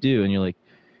 what does it do? And you're like,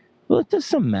 well, it does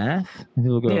some math. And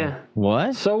people go,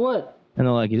 what? So what? And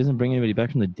they're like, he doesn't bring anybody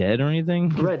back from the dead or anything.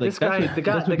 Right. Like, the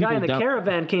guy in the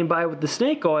caravan came by with the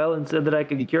snake oil and said that I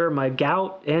could cure my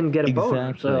gout and get a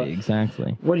boner. So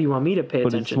exactly. What do you want me to pay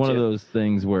attention to? But it's one of those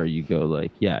things where you go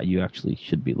like, yeah, you actually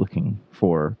should be looking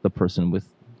for the person with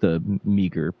the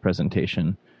meager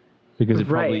presentation, because it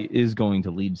probably is going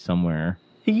to lead somewhere.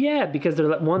 Yeah, because they're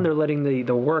letting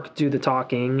the work do the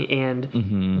talking,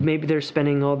 and maybe they're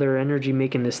spending all their energy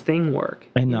making this thing work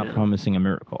and not promising a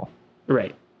miracle.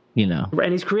 Right.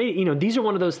 And he's creating. These are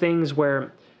one of those things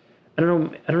where I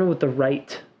don't know what the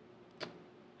right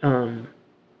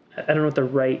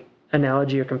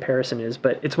analogy or comparison is,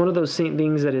 but it's one of those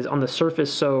things that is on the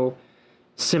surface so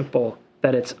simple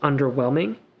that it's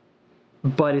underwhelming,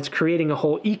 but it's creating a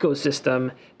whole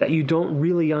ecosystem that you don't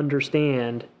really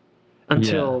understand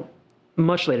until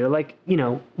much later. Like,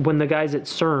 when the guys at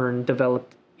CERN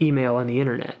developed email on the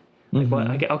internet.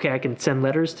 Like, I can send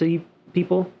letters to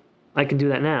people. I can do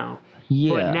that now.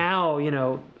 Yeah. But now,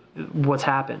 what's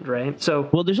happened, right? So,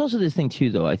 well, there's also this thing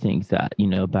too, though. I think that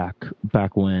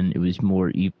back when it was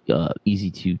more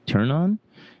easy to turn on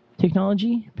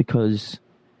technology, because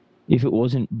if it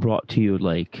wasn't brought to you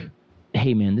like,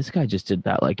 hey man, this guy just did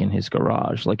that like in his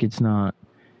garage, like it's not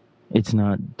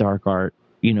dark art,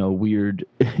 weird,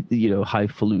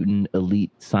 highfalutin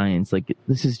elite science. Like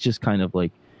this is just kind of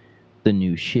like the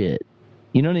new shit.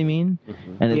 You know what I mean?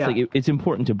 And it's it's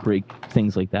important to break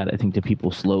things like that, I think, to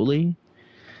people slowly.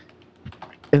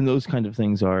 And those kind of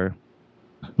things are,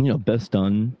 best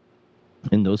done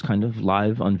in those kind of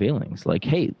live unveilings. Like,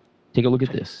 hey, take a look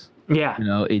at this. Yeah.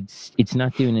 It's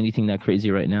not doing anything that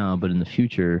crazy right now, but in the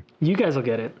future, you guys will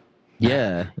get it.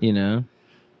 Yeah,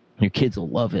 your kids will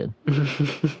love it.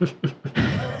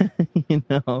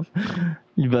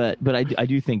 But I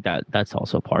do think that that's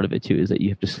also part of it too, is that you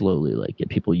have to slowly like get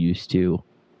people used to,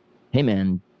 hey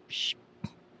man,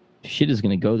 shit is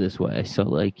gonna go this way, so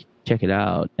like check it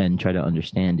out and try to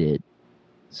understand it,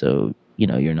 so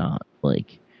you're not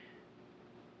like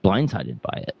blindsided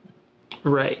by it.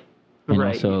 Right. And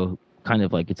also kind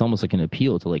of like it's almost like an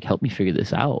appeal to like help me figure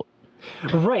this out.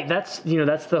 Right. That's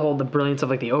the brilliance of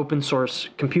like the open source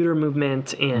computer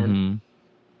movement. And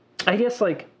I guess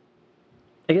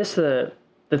the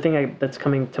thing that's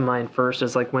coming to mind first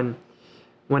is like when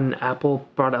Apple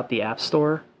brought out the App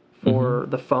Store for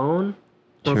the phone,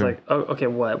 I was like, oh, okay,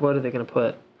 what are they going to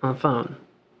put on the phone?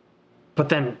 But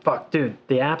then, fuck, dude,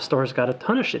 the App Store's got a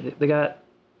ton of shit. They got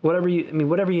whatever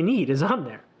you need is on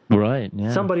there. Right.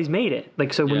 Yeah. Somebody's made it.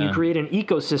 Like, so when you create an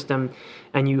ecosystem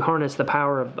and you harness the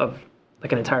power of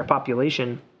like an entire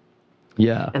population.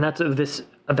 Yeah. And that's what this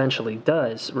eventually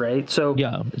does, right? So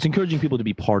yeah, it's encouraging people to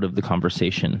be part of the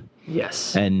conversation.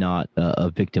 Yes. And not a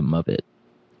victim of it.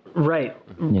 Right.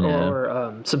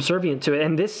 Or subservient to it.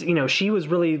 And this, she was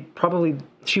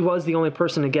the only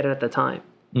person to get it at the time.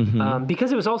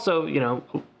 Because it was also,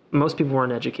 most people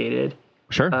weren't educated.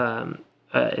 Sure.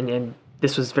 And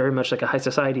this was very much like a high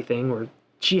society thing where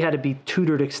she had to be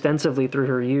tutored extensively through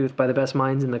her youth by the best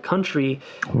minds in the country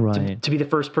to be the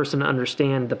first person to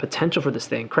understand the potential for this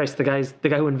thing. Christ, the guy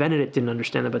who invented it didn't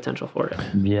understand the potential for it.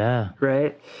 Yeah.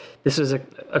 Right? This was a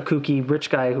kooky rich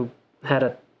guy who had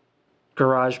a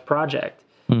garage project.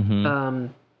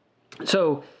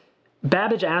 So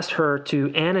Babbage asked her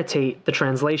to annotate the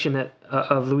translation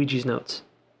of Luigi's notes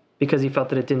because he felt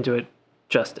that it didn't do it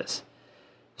justice.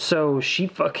 So she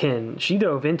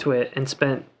dove into it and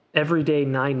spent every day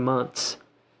 9 months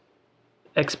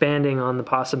expanding on the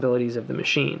possibilities of the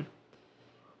machine.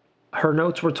 Her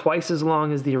notes were twice as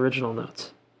long as the original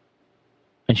notes.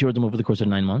 And she wrote them over the course of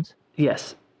 9 months?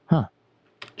 Yes. Huh.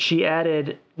 She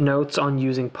added notes on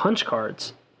using punch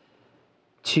cards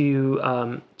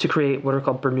to create what are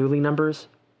called Bernoulli numbers.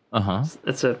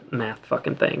 It's a math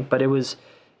fucking thing, but it was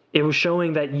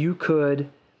showing that you could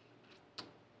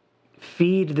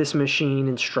feed this machine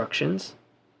instructions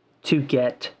to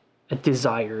get a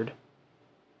desired,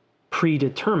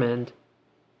 predetermined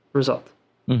result.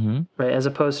 Right? As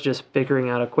opposed to just figuring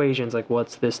out equations like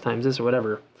what's this times this or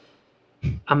whatever.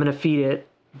 I'm going to feed it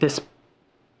this,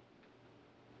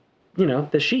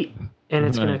 this sheet. And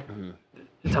it's I'm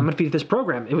going to feed it this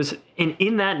program. It was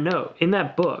in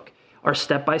that book are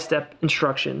step-by-step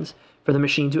instructions for the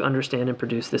machine to understand and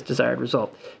produce this desired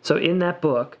result. So in that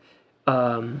book,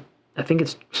 I think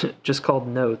it's just called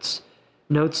Notes.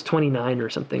 Notes 29 or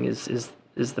something is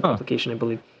the publication, I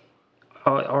believe.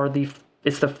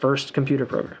 It's the first computer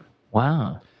program.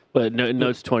 Wow. But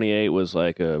Notes 28 was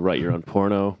like a write your own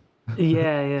porno.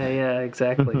 Yeah,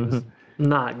 exactly. It was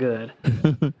not good.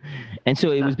 And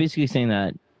so it was basically saying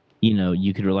that,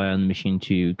 you could rely on the machine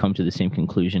to come to the same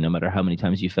conclusion no matter how many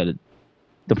times you fed it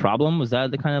the problem? Was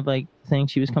that the kind of like thing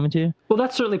she was coming to? Well,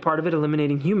 that's certainly part of it,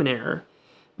 eliminating human error.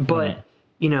 But,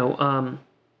 you know...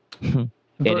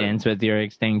 it ends with your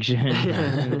extinction.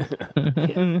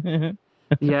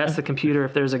 You ask the computer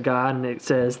if there's a God, and it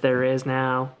says there is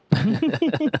now.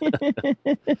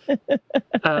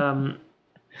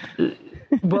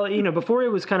 Well, you know, before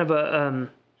it was kind of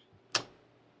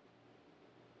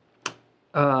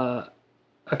a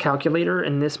calculator,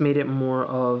 and this made it more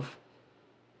of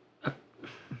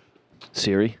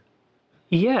Siri.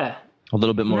 Yeah. A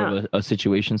little bit more of a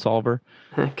situation solver.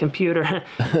 Computer,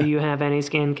 do you have any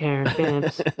skincare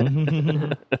tips?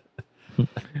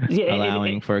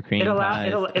 Allowing for cream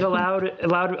pies. It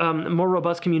allowed more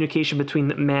robust communication between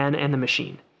the man and the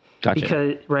machine. Gotcha.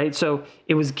 Because, right, so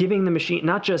it was giving the machine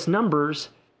not just numbers,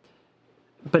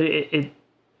 but it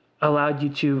allowed you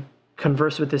to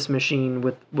converse with this machine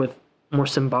with more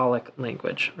symbolic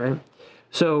language, right?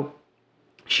 So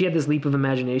she had this leap of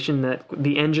imagination that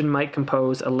the engine might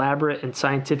compose elaborate and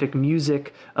scientific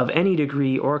music of any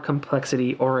degree or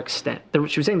complexity or extent.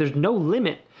 She was saying there's no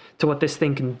limit to what this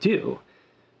thing can do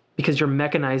because you're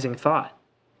mechanizing thought.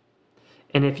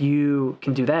 And if you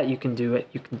can do that, you can do it.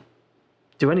 You can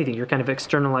do anything. You're kind of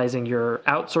externalizing, you're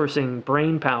outsourcing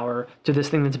brain power to this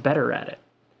thing that's better at it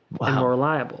and more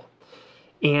reliable.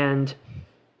 And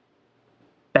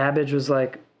Babbage was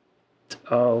like,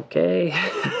 okay.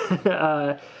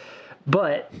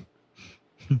 But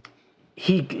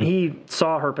he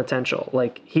saw her potential.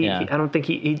 Like I don't think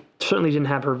he certainly didn't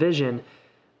have her vision,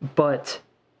 but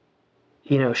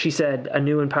you know, she said a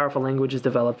new and powerful language is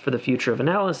developed for the future of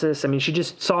analysis. I mean, she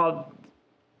just saw,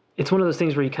 it's one of those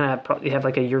things where you kind of probably have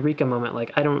like a eureka moment.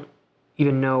 Like, I don't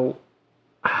even know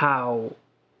how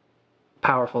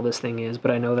powerful this thing is,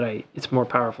 but I know that it's more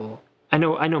powerful. I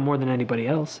know more than anybody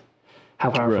else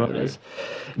how powerful it is.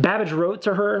 Babbage wrote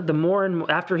to her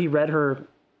after he read her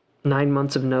 9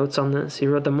 months of notes on this, he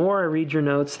wrote, "The more I read your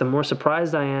notes, the more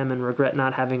surprised I am and regret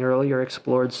not having earlier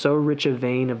explored so rich a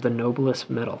vein of the noblest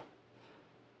metal."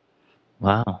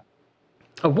 Wow.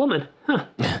 A woman. Huh.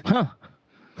 Huh.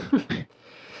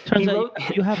 Turns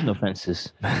out you have no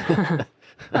fences. Huh.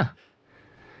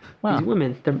 Wow. These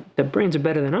women, their brains are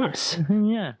better than ours.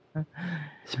 Yeah.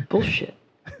 It's bullshit.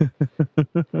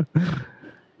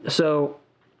 So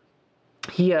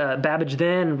Babbage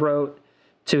then wrote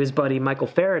to his buddy Michael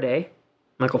Faraday.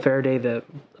 Michael Faraday, the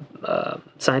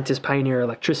scientist, pioneer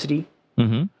electricity.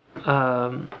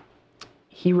 Mm-hmm.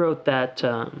 He wrote that...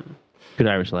 Good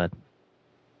Irish lad.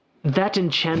 "That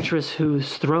enchantress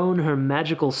who's thrown her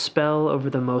magical spell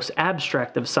over the most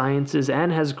abstract of sciences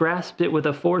and has grasped it with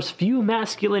a force few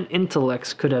masculine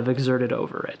intellects could have exerted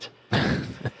over it."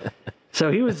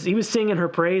 So he was singing her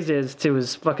praises to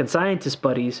his fucking scientist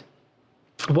buddies,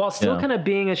 while still kind of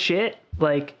being a shit.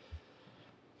 Like,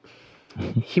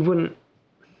 he wouldn't.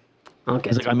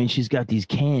 Okay. Like, I mean, she's got these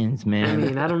cans, man. I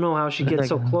mean, I don't know how she gets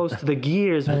so close to the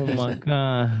gears. Oh my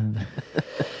god.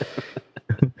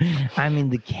 I mean,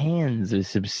 the cans are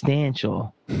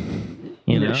substantial.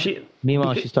 You know?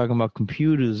 Meanwhile, she's talking about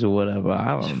computers or whatever.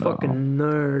 I don't know. Fucking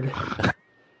nerd.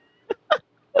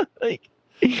 like,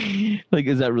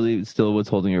 is that really still what's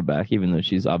holding her back, even though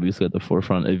she's obviously at the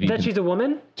forefront of... That she's a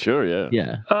woman? Sure, yeah.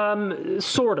 Yeah.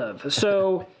 Sort of.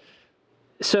 So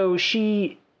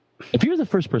she... If you're the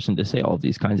first person to say all of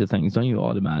these kinds of things, don't you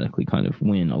automatically kind of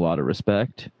win a lot of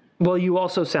respect? Well, you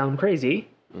also sound crazy.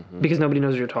 Mm-hmm. Because nobody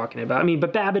knows what you're talking about. I mean,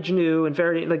 but Babbage knew, and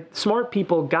Faraday, like, smart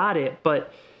people got it,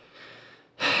 but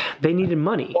they needed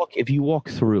money. If you walk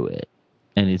through it,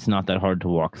 and it's not that hard to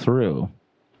walk through.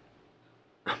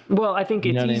 Well, I think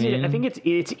it's easy. I mean? I think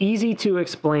it's easy to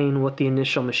explain what the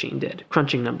initial machine did,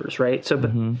 crunching numbers, right? So,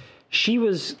 but she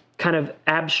was kind of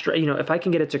abstract. You know, if I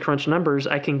can get it to crunch numbers,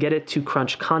 I can get it to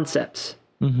crunch concepts.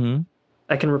 Mm-hmm.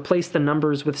 I can replace the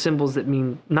numbers with symbols that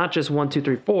mean not just 1, 2,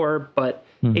 3, 4, but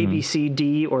A, B, C,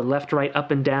 D, or left, right,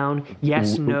 up, and down.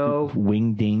 Yes, no.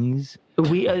 Wing dings.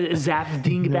 Zap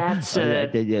dingbats.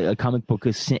 A comic book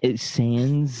of sans.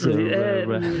 Sans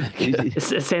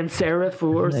serif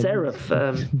or serif.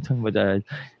 Talking about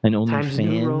an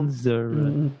OnlyFans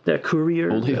or the courier.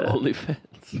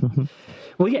 OnlyFans.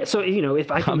 Well, yeah. So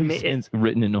if I can make it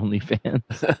written in OnlyFans.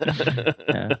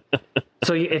 Yeah.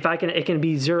 So if I can, it can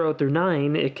be 0 through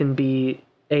 9. It can be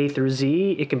A through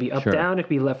Z. It can be up, down. It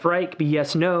can be left, right. It can be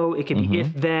yes, no. It can be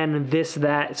if, then, this,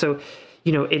 that. So,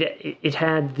 it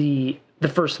had the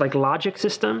first like logic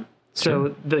system.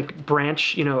 So the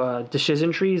branch,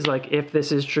 decision trees. Like if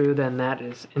this is true, then that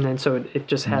is, and then so it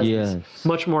just has this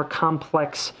much more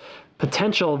complex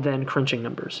potential than crunching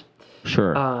numbers.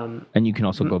 Sure. And you can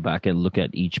also go back and look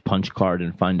at each punch card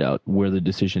and find out where the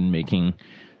decision making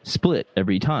split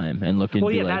every time and look into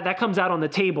Well, yeah, that comes out on the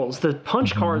tables. The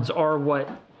punch cards are what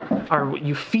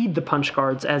you feed the punch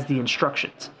cards as the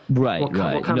instructions. Right.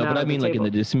 No, but I mean, like in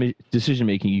the decision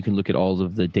making, you can look at all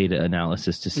of the data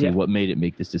analysis to see what made it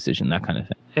make this decision, that kind of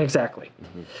thing. Exactly.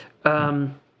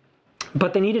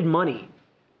 But they needed money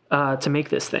to make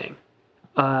this thing,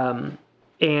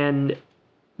 and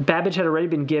Babbage had already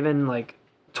been given like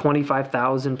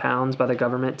 £25,000 by the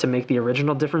government to make the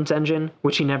original difference engine,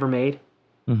 which he never made.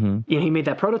 Mm-hmm. You know, he made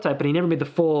that prototype, but he never made the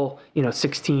full,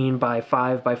 16 by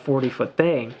 5 by 40 foot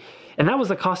thing. And that was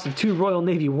the cost of 2 Royal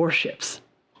Navy warships.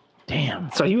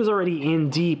 Damn. So he was already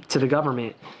in deep to the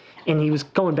government, and he was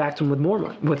going back to him with more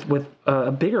money, with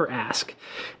a bigger ask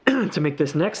to make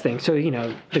this next thing. So,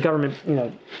 the government,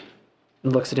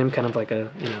 looks at him kind of like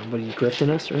what are you grifting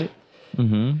us, right?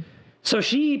 Mm-hmm. So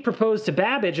she proposed to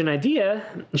Babbage an idea.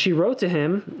 She wrote to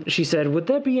him. She said, "Would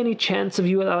there be any chance of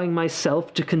you allowing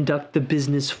myself to conduct the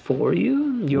business for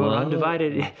you? Your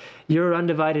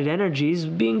undivided energies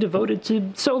being devoted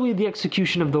to solely the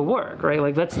execution of the work, right?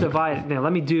 Like, let's divide.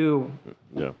 Let me do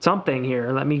something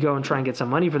here. Let me go and try and get some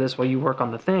money for this while you work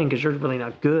on the thing, because you're really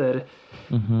not good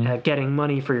at getting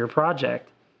money for your project."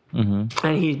 Mm-hmm.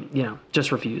 And he,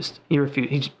 just refused. He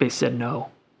refused. He just basically said no.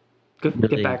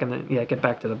 Get back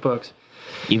to the books.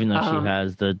 Even though she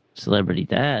has the celebrity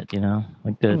dad,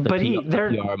 like the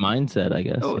PR mindset, I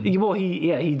guess. Well,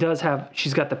 he does have.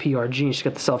 She's got the PR gene. She's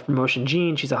got the self promotion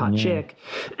gene. She's a hot chick.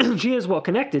 She is well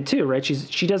connected too, right?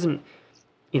 She doesn't,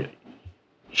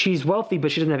 she's wealthy,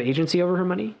 but she doesn't have agency over her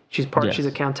money. She's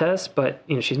a countess, but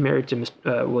she's married to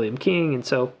William King, and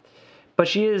so, but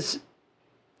she is.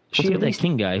 What's with that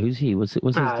King guy? Who's he? What's his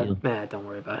deal? Man, don't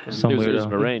worry about him. It was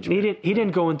an arrangement. He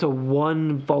didn't go into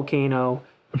one volcano.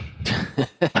 He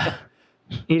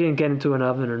didn't get into an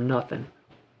oven or nothing.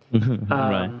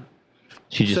 Right.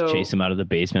 She just chased him out of the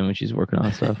basement when she's working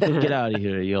on stuff. Get out of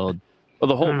here, you old. Well,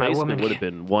 the whole basement would have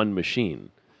been one machine.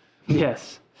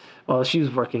 Yes. Well, she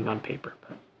was working on paper.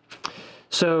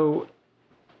 So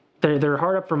they're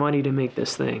hard up for money to make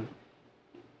this thing.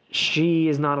 She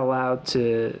is not allowed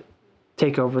to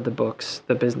take over the books,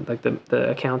 the business, like the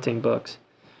accounting books.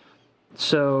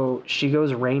 So she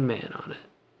goes Rain Man on it.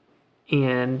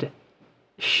 And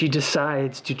she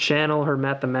decides to channel her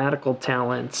mathematical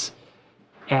talents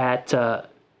at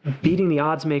beating the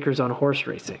odds makers on horse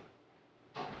racing.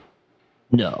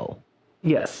 No.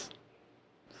 Yes.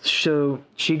 So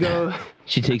she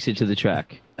takes it to the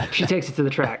track. She takes it to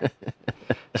the track.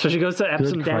 So she goes to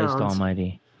Epsom Downs. Christ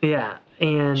Almighty. Yeah.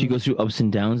 And she goes through ups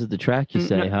and downs at the track, you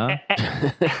say, huh?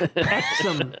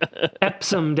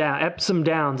 Epsom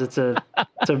Downs. It's a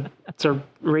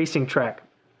racing track.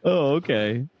 Oh,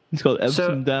 okay. It's called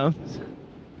Epsom Downs.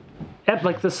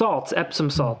 Like the salts, Epsom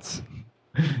salts.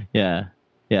 Yeah.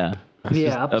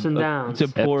 Ups and downs.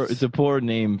 It's a poor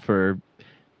name for,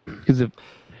 because if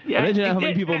imagine how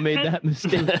many people made that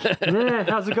mistake. Yeah,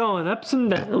 how's it going? Epsom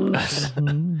Downs.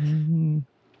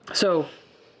 So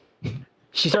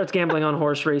she starts gambling on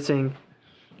horse racing,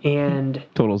 and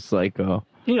total psycho.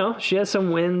 She has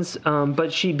some wins,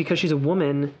 but because she's a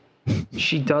woman,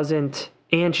 she doesn't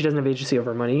have agency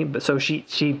over money. But so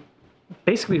she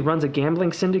basically runs a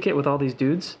gambling syndicate with all these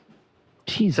dudes.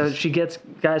 Jesus. So she gets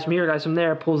guys from here, guys from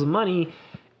there, pulls the money,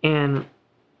 and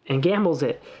gambles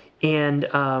it. And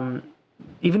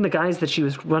even the guys that she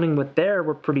was running with there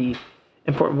were pretty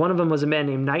important. One of them was a man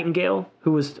named Nightingale,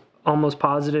 who was almost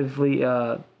positively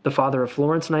the father of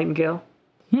Florence Nightingale.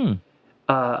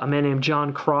 A man named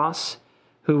John Cross,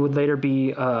 who would later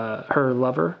be her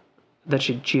lover that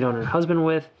she'd cheat on her husband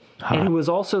with, and who was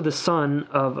also the son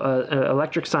of an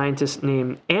electric scientist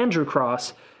named Andrew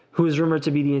Cross, who is rumored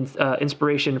to be the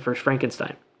inspiration for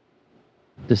Frankenstein.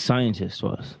 The scientist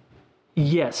was?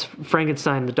 Yes,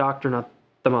 Frankenstein, the doctor, not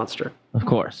the monster. Of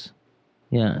course.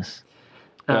 Yes.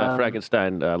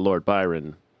 Frankenstein, Lord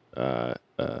Byron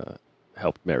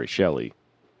helped Mary Shelley.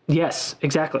 Yes,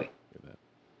 exactly.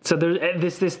 So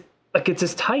there's this like it's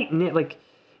this tight knit, like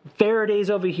Faraday's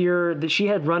over here. That she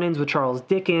had run-ins with Charles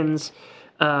Dickens,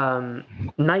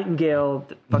 Nightingale,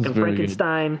 fucking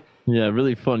Frankenstein. Good. Yeah,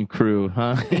 really fun crew,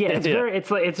 huh? Yeah, it's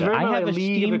very like a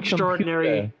League of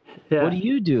Extraordinary. Yeah. What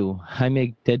do? I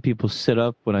make dead people sit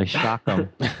up when I shock them.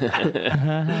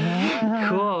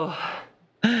 Cool.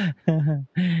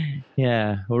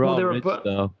 Yeah, we're all rich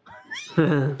though.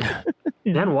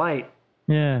 And white.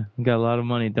 Yeah, we got a lot of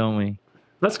money, don't we?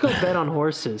 Let's go bet on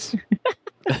horses.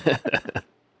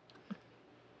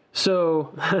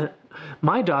 So,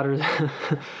 my daughter's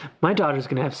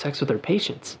gonna have sex with her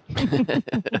patients.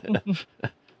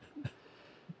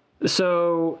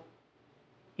 So,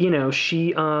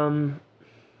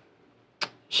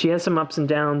 she has some ups and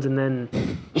downs, and then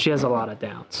she has a lot of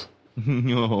downs.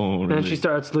 No, And then she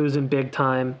starts losing big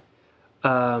time.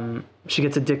 She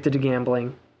gets addicted to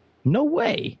gambling. No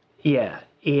way. Yeah.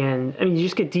 And I mean, you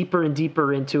just get deeper and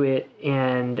deeper into it,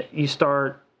 and you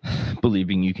start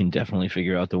believing you can definitely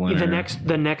figure out the winner.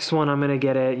 The next one, I'm gonna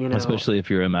get it. You know, especially if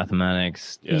you're a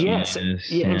mathematics. Yes.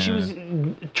 Yeah. And she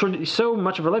was so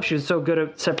much of her life. She was so good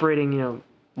at separating,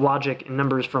 logic and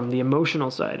numbers from the emotional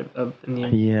side of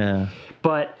Yeah.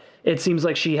 But it seems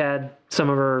like she had some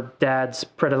of her dad's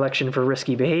predilection for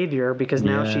risky behavior, because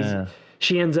now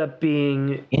she ends up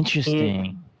being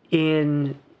interesting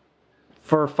in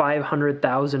for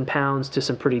 500,000 pounds to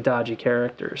some pretty dodgy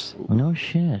characters. No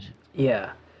shit.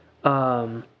 Yeah.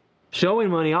 Showing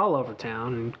money all over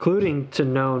town, including to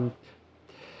known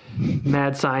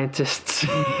mad scientists. So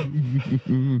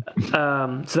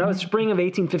that was spring of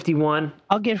 1851.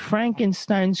 I'll get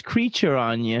Frankenstein's creature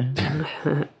on you.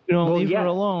 You don't leave her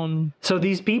alone. So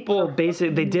these people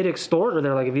basically, they did extort her.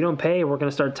 They're like, if you don't pay, we're going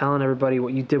to start telling everybody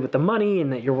what you did with the money,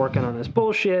 and that you're working on this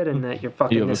bullshit, and that you're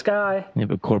fucking this guy. You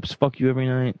have a corpse fuck you every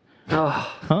night. Oh.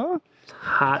 Huh?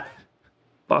 Hot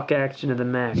fuck action to the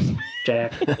max,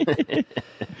 Jack.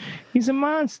 He's a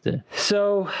monster.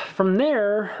 So from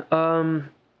there,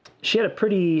 she had a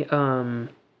pretty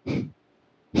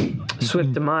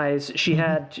swift demise. She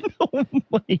had. Oh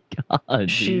my god!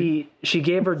 She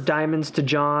gave her diamonds to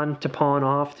John to pawn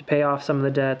off to pay off some of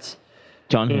the debts.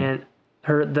 John and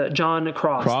John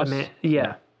Cross. The man,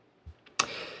 yeah.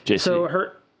 JC. So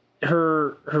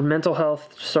her mental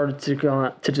health started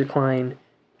to decline.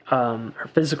 Her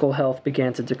physical health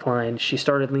began to decline. She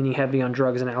started leaning heavy on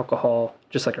drugs and alcohol,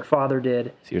 just like her father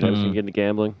did. So your dad's gonna get into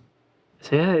gambling?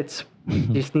 Yeah,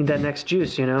 you just need that next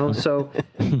juice, So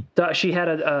she had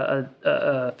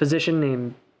a physician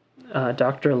named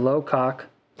Dr. Lowcock.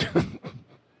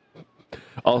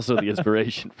 Also the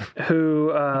inspiration.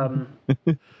 Who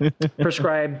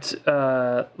prescribed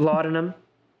laudanum,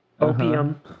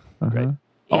 opium. Right.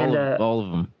 And, all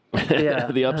of them. Yeah.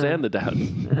 The ups and the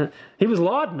downs. He was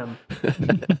laudanum.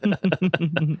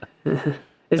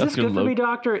 Is this good for me,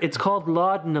 doctor? It's called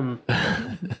laudanum.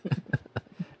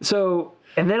 So,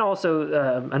 and then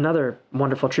also another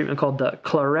wonderful treatment called the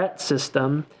Claret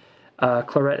system.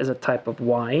 Claret is a type of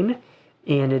wine,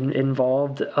 and it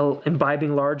involved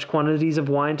imbibing large quantities of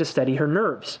wine to steady her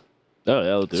nerves. Oh, yeah,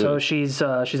 that'll do so it. she's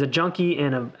a junkie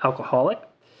and an alcoholic,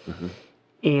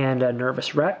 and a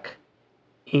nervous wreck,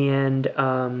 and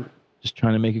just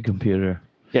trying to make a computer.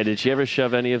 Yeah, did she ever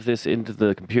shove any of this into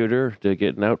the computer to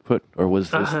get an output, or was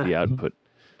this the output?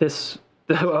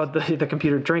 The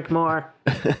computer drink more.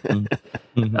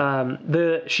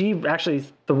 The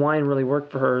wine really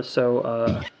worked for her.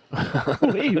 So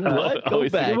wait, what? Go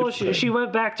back. Well, she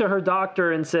went back to her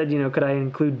doctor and said, could I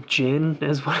include gin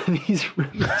as one of these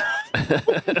remedies?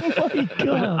 Oh my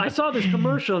God. I saw this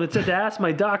commercial and it said to ask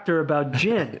my doctor about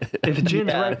gin if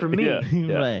gin's right for me.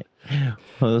 Yeah. Right.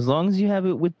 Well, as long as you have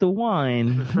it with the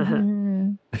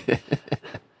wine.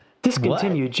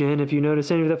 Discontinue gin if you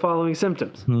notice any of the following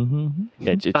symptoms.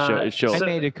 Yeah, it showed. I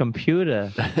made a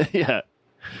computer. Yeah.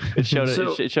 It showed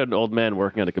an old man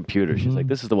working on a computer. She's like,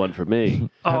 "This is the one for me."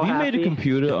 Have you made a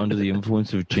computer under the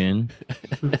influence of gin?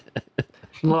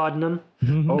 Laudanum,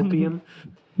 opium.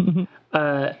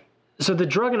 So the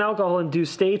drug and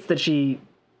alcohol-induced states that she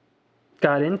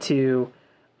got into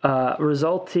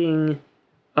resulted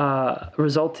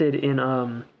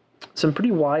in some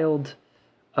pretty wild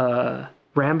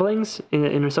ramblings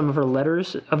in some of her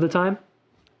letters of the time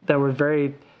that were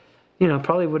very,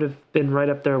 probably would have been right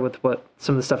up there with what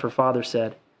some of the stuff her father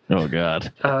said. Oh,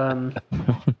 God. Man,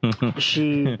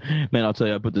 I'll tell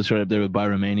you, I put this right up there with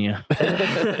Byromania.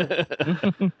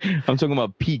 I'm talking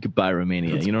about peak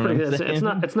Byromania. You know what I'm saying?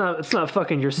 It's not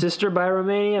fucking your sister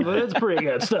Byromania, but it's pretty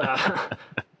good stuff.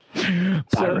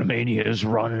 Byromania is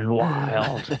running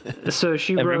wild. So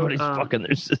everybody's fucking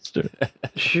their sister.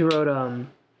 She wrote,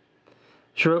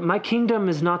 "My kingdom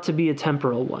is not to be a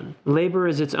temporal one. Labor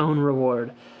is its own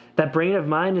reward. That brain of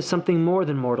mine is something more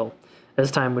than mortal,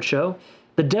 as time would show.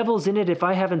 The devil is in it if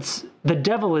I haven't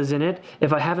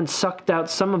sucked out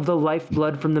some of the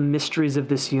lifeblood from the mysteries of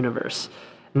this universe.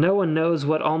 No one knows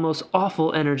what almost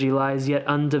awful energy lies yet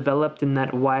undeveloped in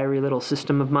that wiry little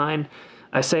system of mine.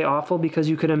 I say awful because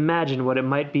you could imagine what it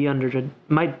might be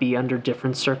under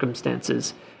different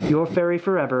circumstances. Your fairy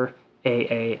forever,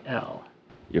 AAL."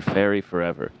 Your fairy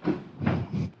forever.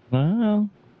 Well,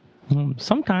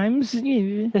 sometimes.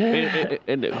 Yeah.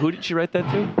 And who did she write that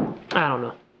to? I don't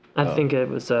know. I think it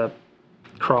was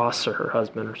Cross or her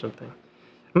husband or something.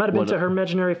 It might have been to her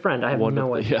imaginary friend. I have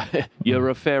no idea. Yeah. You're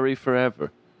a fairy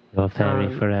forever. Your fairy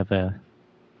forever.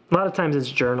 A lot of times it's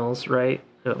journals, right?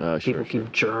 People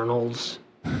keep journals.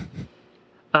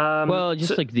 Well,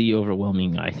 just like the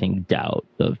overwhelming, I think, doubt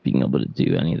of being able to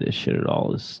do any of this shit at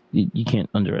all is you can't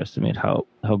underestimate how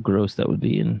gross that would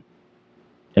be in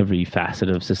every facet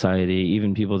of society.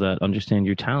 Even people that understand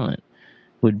your talent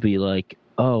would be like,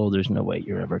 "Oh, there's no way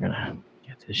you're ever gonna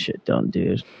get this shit done,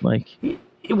 dude." Like,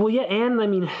 well, yeah, and I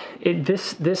mean,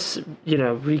 this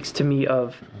reeks to me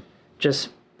of just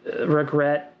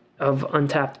regret of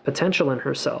untapped potential in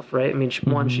herself, right? I mean,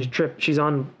 one, she's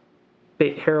on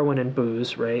heroin and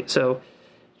booze, right? So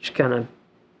she's kind of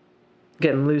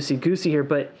getting loosey-goosey here,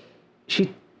 but she's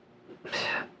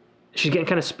getting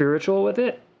kind of spiritual with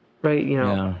it, right?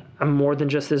 I'm more than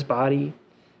just this body,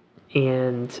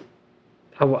 and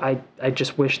I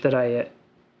just wish that I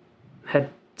had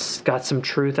got some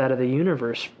truth out of the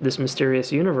universe, this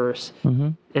mysterious universe,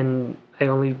 and I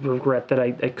only regret that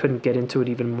I couldn't get into it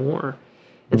even more.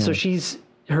 And so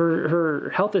her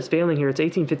health is failing here. It's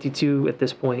 1852 at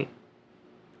this point.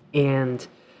 And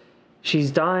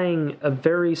she's dying a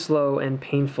very slow and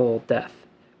painful death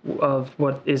of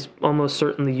what is almost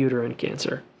certainly uterine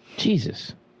cancer.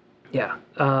 Jesus. Yeah.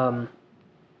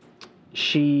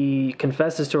 She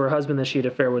confesses to her husband that she had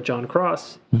an affair with John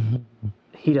Cross.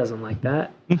 He doesn't like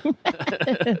that.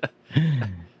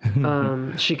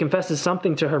 She confesses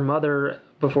something to her mother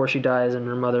before she dies, and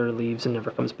her mother leaves and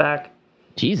never comes back.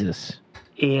 Jesus.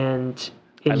 And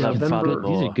in November...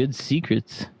 These are good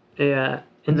secrets. Yeah.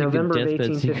 In November of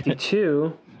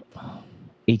 1852...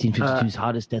 1852's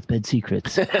hottest deathbed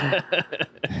secrets.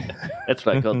 That's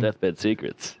what I call deathbed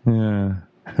secrets. Yeah.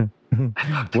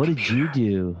 What did you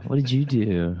do? What did you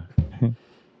do?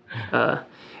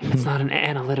 It's not an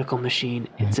analytical machine.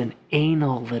 It's an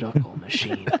analytical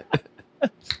machine.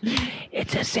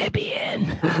 It's a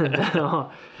Sybian.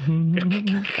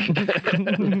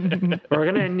 We're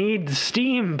going to need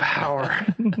steam power.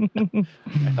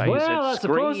 Well, I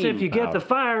suppose if you get the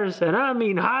fires, and I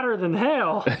mean hotter than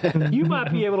hell, you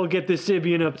might be able to get this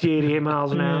Sybian up to 88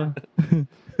 miles an hour.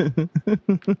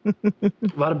 A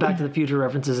lot of Back to the Future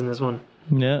references in this one.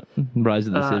 Yeah, Rise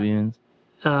of the Sybians.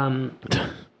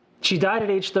 She died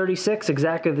at age 36,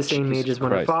 exactly the same age as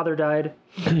when her father died.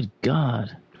 Good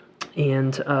God.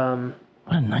 And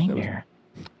what a nightmare.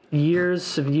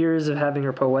 Years of having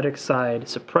her poetic side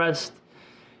suppressed.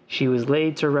 She was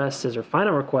laid to rest as her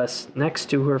final request next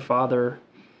to her father,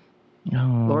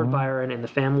 Lord Byron, in the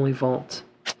family vault.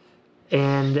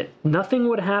 And nothing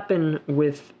would happen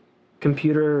with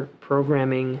computer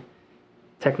programming,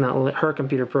 her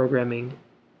computer programming,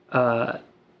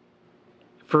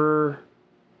 for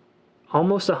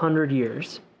almost 100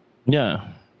 years. Yeah.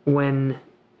 When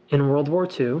in World War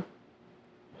II,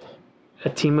 a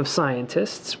team of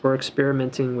scientists were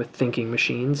experimenting with thinking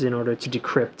machines in order to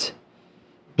decrypt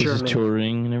German. This is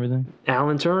Turing and everything?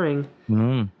 Alan Turing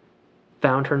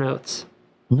found her notes.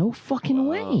 No fucking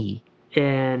way.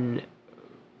 And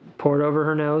poured over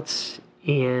her notes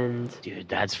and... Dude,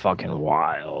 that's fucking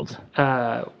wild.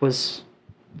 Found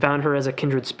her as a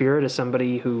kindred spirit, as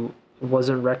somebody who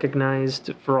wasn't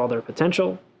recognized for all their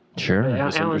potential. Sure.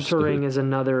 Alan Turing is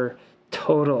another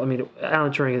total... I mean,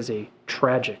 Alan Turing is a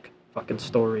tragic fucking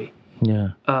story.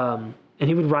 Yeah. And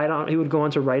he would go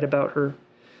on to write about her,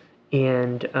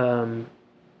 and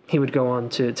he would go on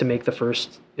to make the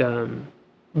first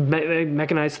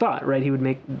mechanized thought, right? He would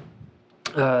make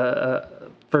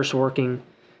first working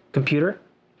computer,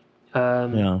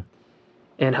 and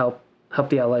help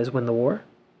the Allies win the war.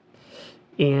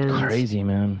 And crazy,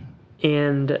 man.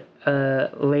 And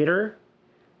later,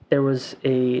 there was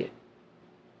a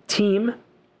team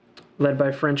led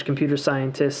by French computer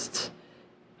scientists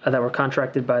that were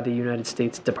contracted by the United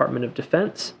States Department of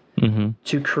Defense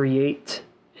to create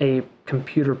a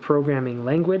computer programming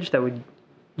language that would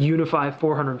unify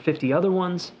 450 other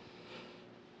ones,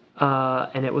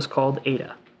 and it was called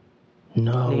Ada.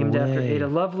 Named after Ada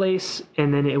Lovelace,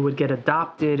 and then it would get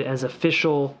adopted as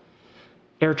official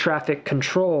air traffic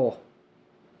control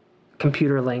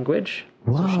computer language.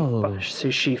 Whoa. So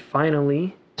she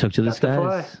finally took to the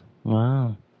skies.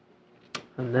 Wow.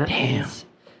 And that is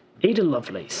Ada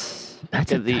Lovelace.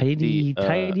 That's a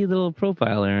tidy little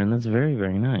profile, Aaron. That's very,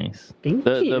 very nice. Thank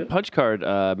you. The punch card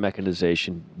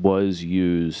mechanization was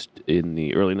used in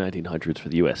the early 1900s for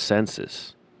the U.S.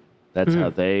 Census. That's how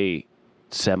they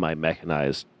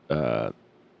semi-mechanized the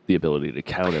ability to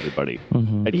count everybody.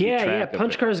 Yeah.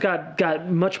 Punch cards got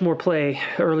much more play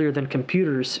earlier than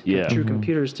computers. Yeah. True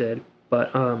computers did.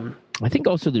 But I think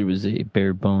also there was a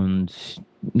bare bones,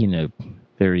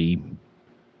 very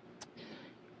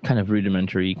kind of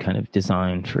rudimentary kind of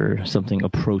design for something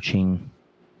approaching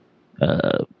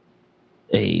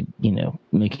a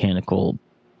mechanical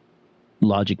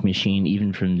logic machine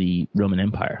even from the Roman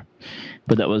Empire,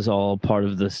 but that was all part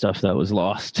of the stuff that was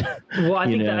lost. Well, I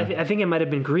think it might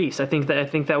have been Greece. I think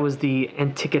that was the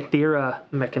Antikythera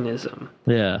mechanism.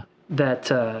 Yeah, that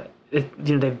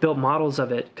they've built models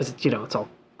of it because it's all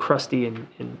crusty and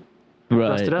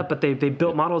rusted up, but they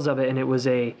built models of it, and it was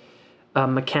a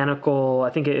mechanical.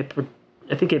 I think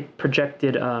it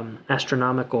projected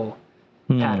astronomical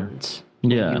patterns.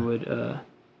 Yeah, you would. It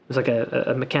was like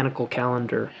a mechanical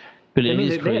calendar. But it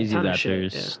is crazy that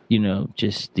there's,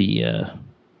 just the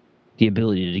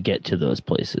ability to get to those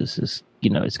places is,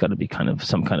 it's got to be kind of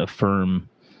some kind of firm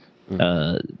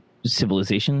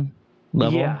civilization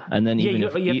level. Yeah. And then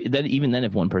even then,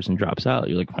 if one person drops out,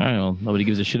 you're like, I don't know, nobody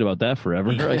gives a shit about that forever.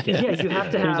 Right? Yeah, you have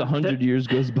to have. There's 100 years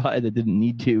goes by that didn't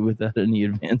need to without any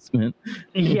advancement.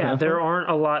 Yeah, there aren't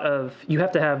a lot of. You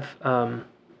have to have.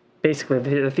 Basically,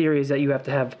 the theory is that you have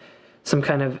to have some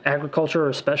kind of agriculture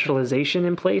or specialization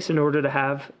in place in order to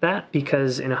have that,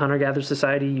 because in a hunter-gatherer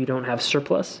society you don't have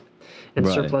surplus, and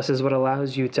surplus is what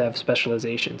allows you to have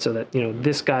specialization, so that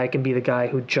this guy can be the guy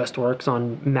who just works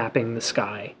on mapping the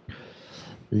sky.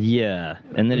 Yeah,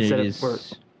 and then it is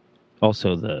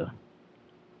also the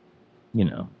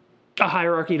a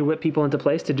hierarchy to whip people into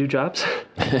place to do jobs.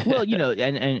 Well,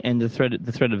 and the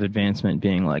threat of advancement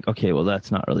being like, okay, well,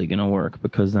 that's not really going to work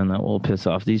because then that will piss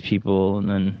off these people, and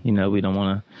then we don't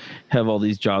want to have all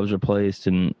these jobs replaced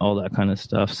and all that kind of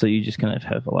stuff. So you just kind of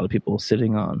have a lot of people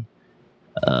sitting on,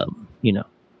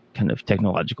 kind of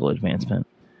technological advancement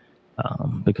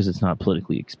because it's not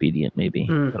politically expedient, maybe,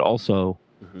 but also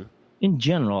in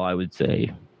general, I would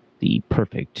say the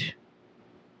perfect.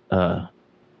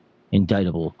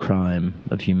 Indictable crime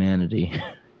of humanity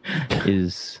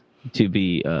is to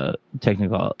be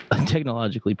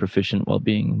technologically proficient while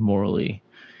being morally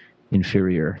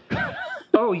inferior.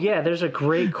 Oh yeah, there's a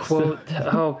great quote.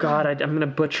 Oh God, I'm going to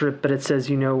butcher it, but it says,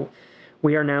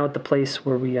 we are now at the place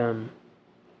where we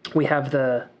have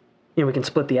the, we can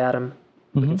split the atom,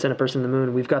 we can send a person to the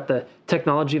moon. We've got the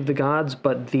technology of the gods,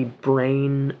 but the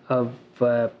brain of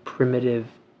a primitive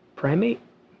primate.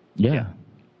 Yeah.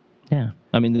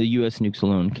 I mean, the U.S. nukes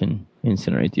alone can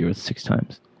incinerate the Earth 6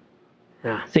 times.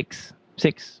 Yeah. Six.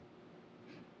 Let's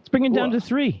bring it down to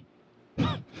 3.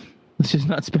 Let's just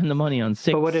not spend the money on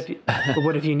 6. But what if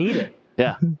you need it?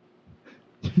 Yeah.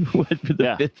 What, for the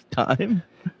 5th time?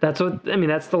 That's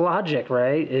the logic,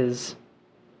 right? Is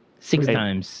 6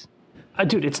 times.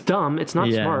 Dude, it's dumb. It's not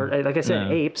smart. Like I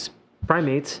said, apes,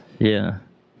 primates. Yeah.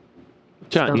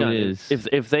 John,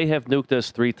 if they have nuked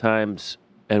us 3 times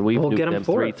and we've nuked them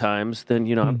 3 times, then,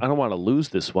 I don't want to lose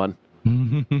this one.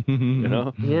 Yeah.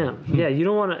 You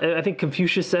don't want to. I think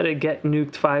Confucius said it: get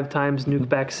nuked 5 times, nuke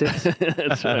back 6.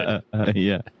 That's right.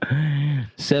 Yeah,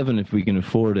 7 if we can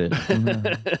afford it.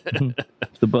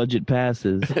 If the budget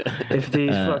passes. If these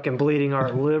fucking bleeding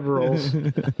art liberals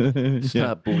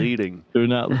stop bleeding, they're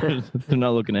not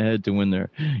looking ahead to when they're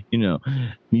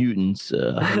mutants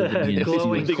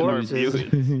glowing corpses.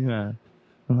 Yeah,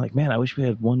 I'm like, man, I wish we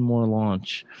had one more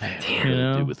launch.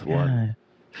 Damn, do with one.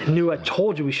 I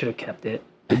told you we should have kept it.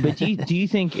 But do you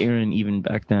think, Aaron, even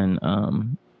back then,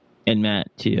 and Matt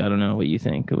too, I don't know what you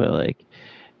think about, like,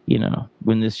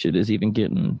 when this shit is even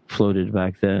getting floated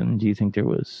back then, do you think there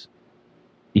was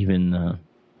even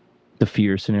the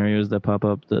fear scenarios that pop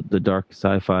up, the dark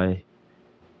sci-fi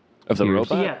of the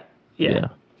robot?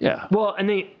 Yeah. Well, and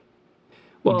they.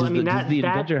 Well, does the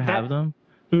inventor have them?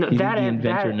 No, the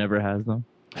inventor never has them.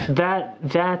 That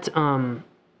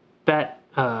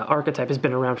archetype has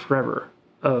been around forever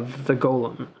of the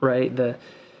golem, right?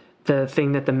 The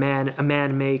thing that a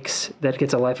man makes that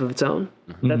gets a life of its own.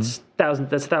 That's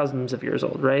thousands of years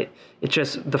old, right? It's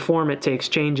just the form it takes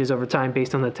changes over time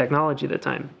based on the technology at the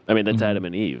time. I mean, that's Adam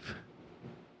and Eve.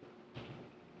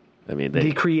 I mean,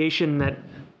 the creation that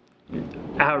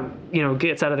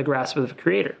gets out of the grasp of the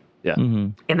creator. Yeah.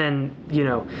 And then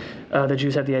the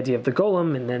Jews have the idea of the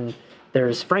golem, and then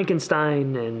there's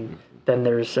Frankenstein, and then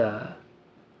there's the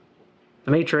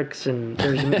Matrix, and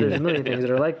there's a million things that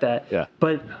are like that. Yeah.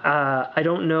 But I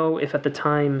don't know if at the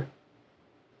time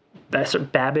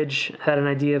Babbage had an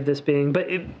idea of this being, but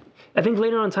I think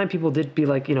later on in time people did be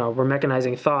like, we're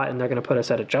mechanizing thought and they're going to put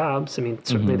us out of jobs. I mean,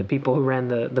 certainly the people who ran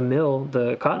the mill,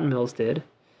 the cotton mills did.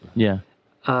 Yeah.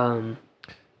 And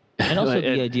also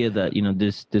the idea that,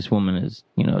 this woman is,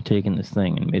 taking this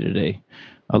thing and made it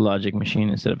a logic machine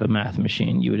instead of a math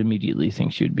machine, you would immediately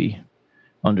think she would be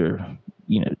under,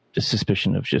 the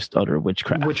suspicion of just utter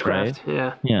witchcraft. Right?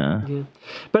 Yeah.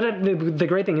 But the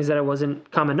great thing is that it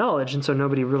wasn't common knowledge, and so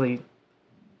nobody really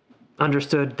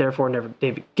understood, therefore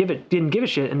didn't give a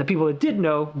shit, and the people that did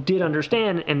know did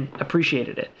understand and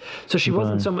appreciated it. So she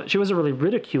wasn't she wasn't really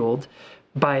ridiculed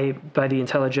by the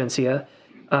intelligentsia.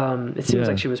 It seems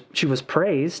like she was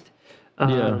praised.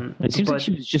 It seems like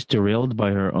she was just derailed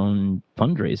by her own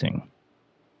fundraising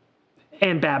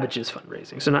and Babbage's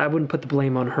fundraising. So I wouldn't put the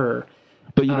blame on her.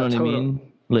 But you know what I mean?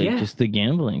 Like just the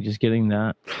gambling, just getting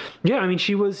that. Yeah, I mean,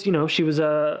 she was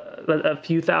a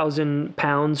few thousand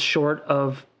pounds short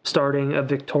of starting a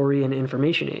Victorian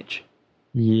information age.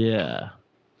 Yeah.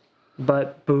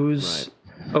 But booze,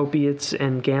 opiates,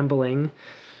 and gambling,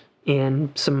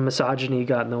 and some misogyny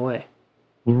got in the way.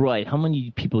 Right. How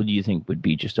many people do you think would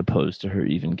be just opposed to her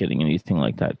even getting anything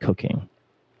like that cooking?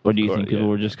 Or do you think people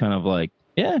were just kind of like,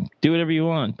 yeah, do whatever you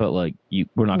want, but like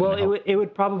we're not going to help? It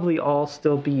would probably all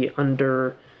still be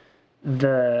under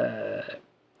the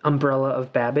umbrella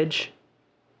of Babbage,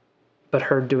 but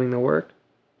her doing the work,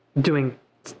 doing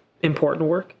important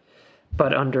work,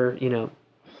 but under,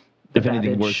 if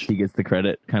anything works, he gets the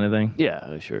credit kind of thing.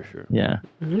 Yeah, sure. Yeah.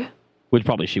 Which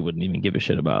probably she wouldn't even give a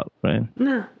shit about, right?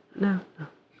 No.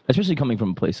 Especially coming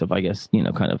from a place of, I guess,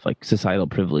 kind of like societal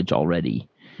privilege already.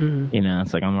 Mm-hmm.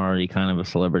 It's like I'm already kind of a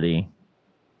celebrity,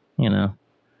 Yeah.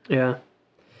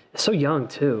 So young,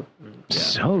 too.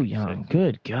 So young.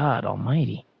 Good God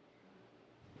almighty.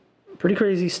 Pretty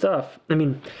crazy stuff. I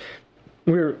mean,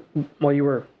 while you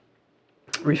were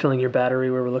refilling your battery,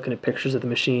 we were looking at pictures of the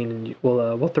machine, and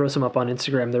we'll throw some up on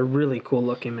Instagram. They're really cool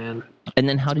looking, man. And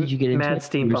then how did you get into Mad it?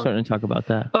 Steampunk. We were starting to talk about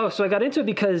that. Oh, so I got into it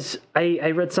because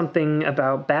I read something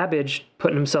about Babbage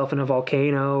putting himself in a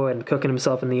volcano and cooking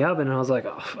himself in the oven, and I was like,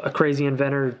 oh, a crazy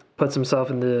inventor puts himself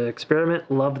in the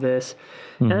experiment. Love this.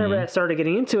 Mm-hmm. And I started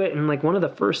getting into it, and like one of the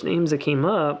first names that came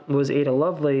up was Ada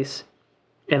Lovelace,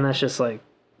 and that's just like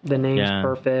the name's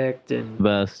perfect and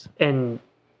best. And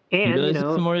it's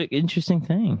a more interesting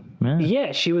thing, man.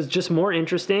 Yeah, she was just more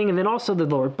interesting, and then also the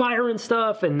Lord Byron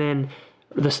stuff, and then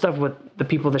the stuff with the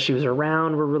people that she was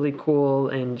around were really cool,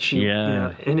 and she,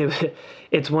 and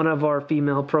it's one of our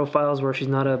female profiles where she's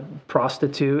not a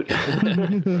prostitute.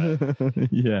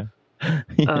 Yeah.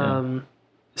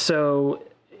 So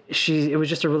it was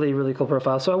just a really, really cool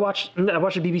profile. So I watched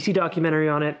a BBC documentary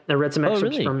on it. I read some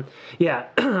excerpts from,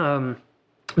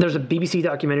 there's a BBC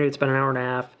documentary. It's about an hour and a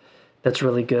half. That's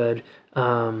really good.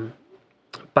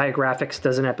 Biographics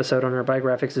does an episode on her.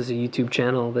 Biographics is a YouTube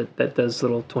channel that does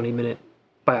little 20-minute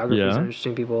biographies of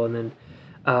interesting people. And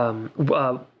then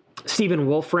Stephen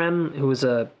Wolfram, who was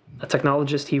a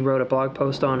technologist, he wrote a blog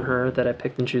post on her that I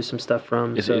picked and choose some stuff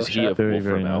from. Is he a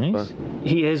Wolfram Alpha? Nice.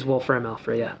 He is Wolfram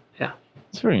Alpha, yeah.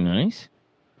 It's very nice.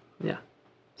 Yeah.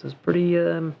 So it's pretty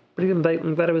good. I'm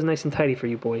glad it was nice and tidy for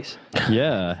you boys.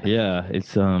 Yeah.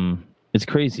 It's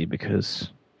crazy because,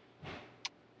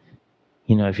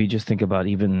 if you just think about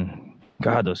even,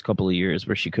 God, those couple of years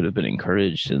where she could have been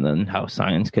encouraged and then how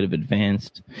science could have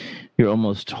advanced, you're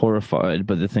almost horrified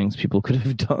by the things people could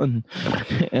have done.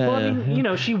 Well, I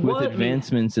mean, she was... With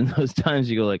advancements in those times,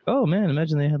 you go like, oh, man,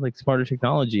 imagine they had like smarter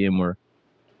technology and were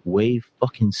way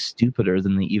fucking stupider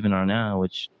than they even are now,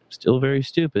 which still very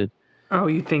stupid. Oh,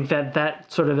 you think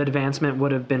that sort of advancement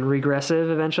would have been regressive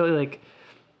eventually? Like...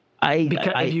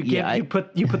 you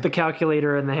put the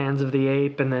calculator in the hands of the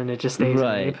ape, and then it just stays an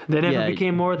ape. They never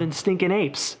became more than stinking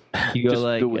apes. You go just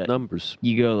like do it with numbers.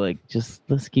 You go like, just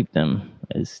let's keep them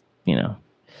as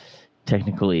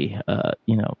technically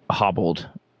hobbled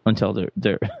until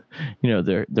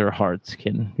their hearts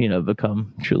can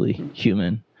become truly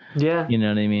human. Yeah, you know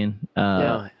what I mean.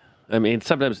 I mean,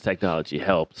 sometimes technology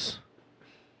helps.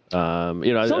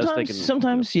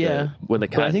 Sometimes, yeah. When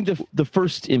I think the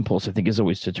first impulse, is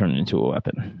always to turn it into a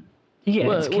weapon.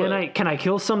 Yeah, can I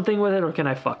kill something with it, or can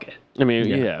I fuck it? I mean,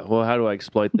 well, how do I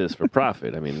exploit this for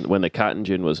profit? I mean, when the cotton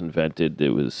gin was invented,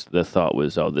 the thought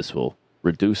was, this will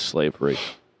reduce slavery.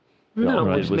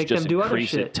 Just make them do other shit.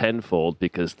 Increase it tenfold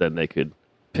because then they could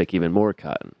pick even more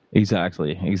cotton.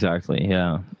 Exactly,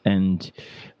 yeah. And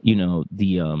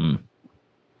the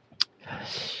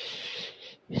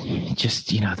just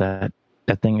that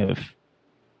thing of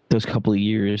those couple of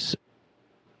years,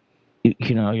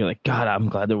 you're like, God, I'm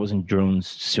glad there wasn't drones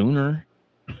sooner.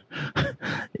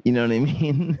 You know what I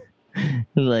mean?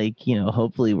 Like,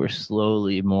 hopefully we're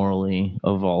slowly morally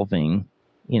evolving,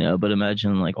 but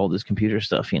imagine like all this computer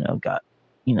stuff, got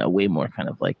way more kind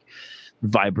of like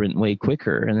vibrant way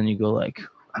quicker, and then you go like,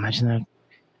 imagine that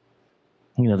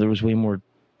there was way more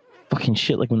fucking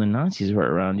shit like when the Nazis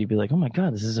were around. You'd be like, oh my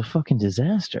God, this is a fucking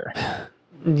disaster.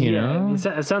 You know?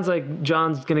 It sounds like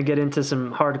John's gonna get into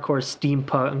some hardcore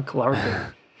steampunk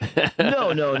LARPing.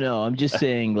 No. I'm just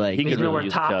saying, like, He He's could gonna really wear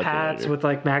use a top calculator. hats with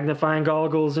like magnifying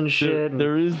goggles and shit.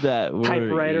 there is that and word,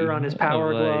 typewriter on his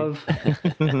power glove.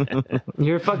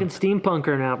 You're a fucking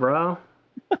steampunker now, bro.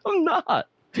 I'm not.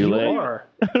 Too You late. are.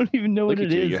 I don't even know Look what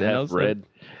at it you. is. You're and half also, red.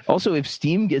 also, if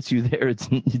Steam gets you there, it's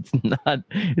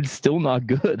still not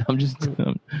good. I'm just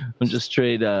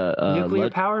straight Nuclear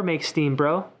power makes steam,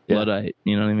 bro. Luddite.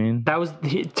 You know what I mean? That was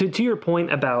to your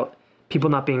point about people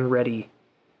not being ready.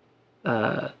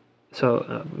 I'll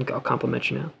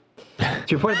compliment you now. To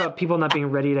your point about people not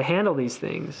being ready to handle these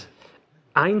things,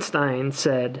 Einstein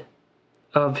said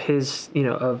of his,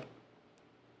 nuclear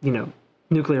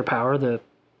power, the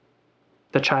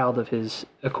child of his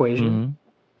equation.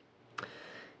 Mm-hmm.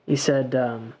 He said,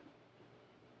 I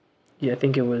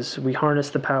think it was, we harness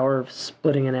the power of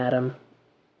splitting an atom,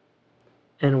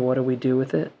 and what do we do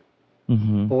with it?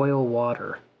 Mm-hmm. Boil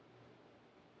water.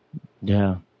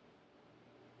 Yeah.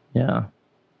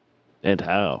 And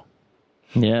how?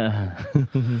 Yeah.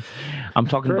 I'm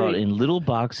talking about in little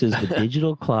boxes with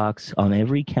digital clocks on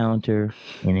every counter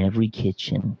in every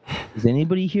kitchen. Does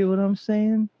anybody hear what I'm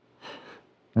saying?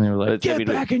 And they were like, get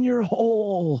back in your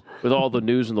hole. With all the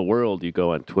news in the world, you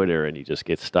go on Twitter and you just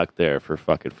get stuck there for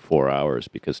fucking 4 hours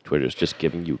because Twitter's just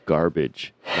giving you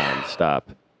garbage nonstop.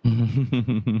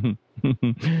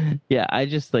 Yeah, I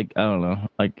just I don't know.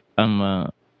 Like, I'm, I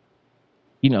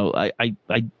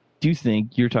do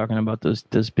think you're talking about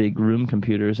those big room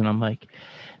computers, and I'm like,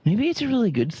 maybe it's a really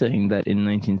good thing that in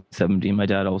 1970 my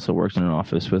dad also worked in an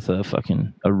office with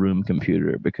a room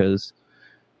computer, because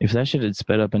if that shit had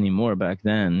sped up any more back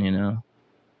then,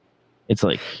 it's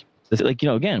like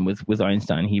again with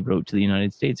Einstein, he wrote to the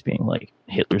United States being like,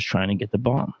 Hitler's trying to get the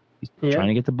bomb. He's trying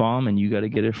to get the bomb, and you got to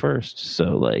get it first.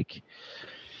 So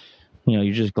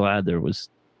you're just glad there was,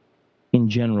 in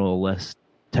general, less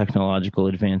technological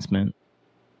advancement.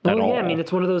 Well, yeah, I mean,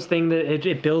 it's one of those things that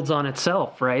it builds on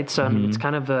itself, right? So, I mean, it's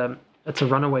kind of it's a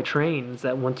runaway train. Is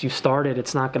that once you start it,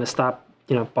 it's not going to stop,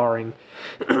 barring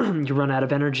you run out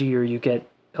of energy or you get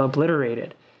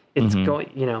obliterated. It's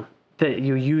going, that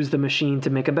you use the machine to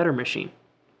make a better machine.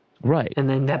 Right. And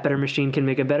then that better machine can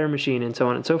make a better machine, and so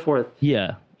on and so forth.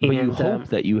 Yeah. But you hope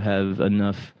that you have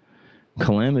enough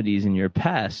calamities in your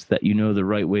past that you know the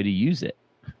right way to use it.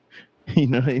 You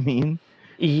know what I mean?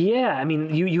 Yeah, I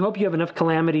mean, you hope you have enough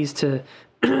calamities to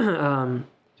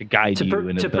guide you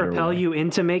in a better propel way. you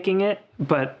into making it,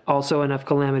 but also enough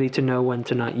calamity to know when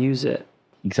to not use it.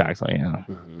 Exactly. Yeah.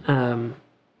 Mm-hmm.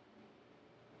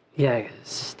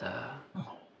 It's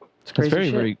crazy. It's very,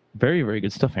 shit. very, very, very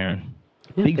good stuff, Aaron.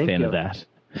 Yeah, Big fan of that.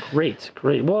 Great.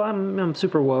 Well, I'm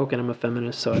super woke and I'm a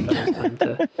feminist, so I thought it was time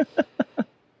to.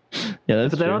 Yeah,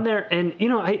 that's put that on there, and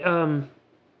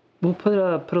we'll put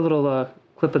a little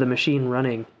clip of the machine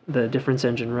running, the difference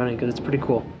engine running, because it's pretty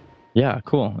cool. Yeah,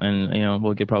 cool. And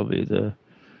we'll get probably the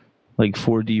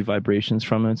 4D vibrations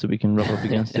from it, so we can rub up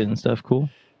against it and stuff. Cool.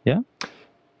 Yeah.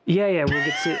 Yeah.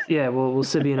 We'll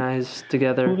Sibianize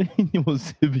together. We'll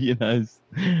Sibianize.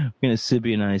 We're gonna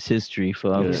Sibianize history,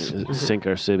 folks. Sink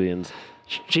our Sibians.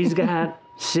 She's got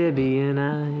Sibian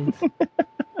eyes.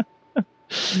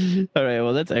 All right.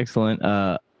 Well, that's excellent.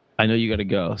 I know you got to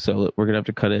go, so we're gonna have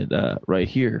to cut it right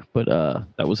here. But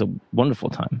that was a wonderful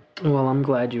time. Well, I'm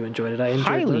glad you enjoyed it. I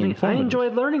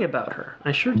enjoyed learning about her.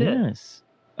 I sure did. Yes.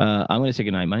 I'm gonna say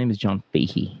goodnight. My name is John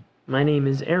Fahey. My name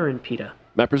is Aaron Pita.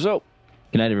 Matt Brazeau.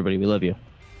 Good night, everybody. We love you.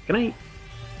 Good night.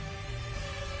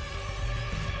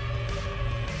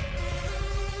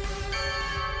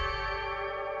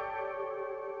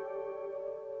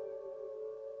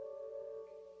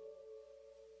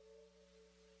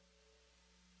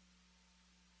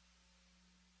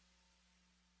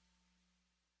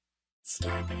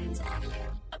 Starburns Audio,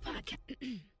 a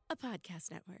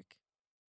podcast network.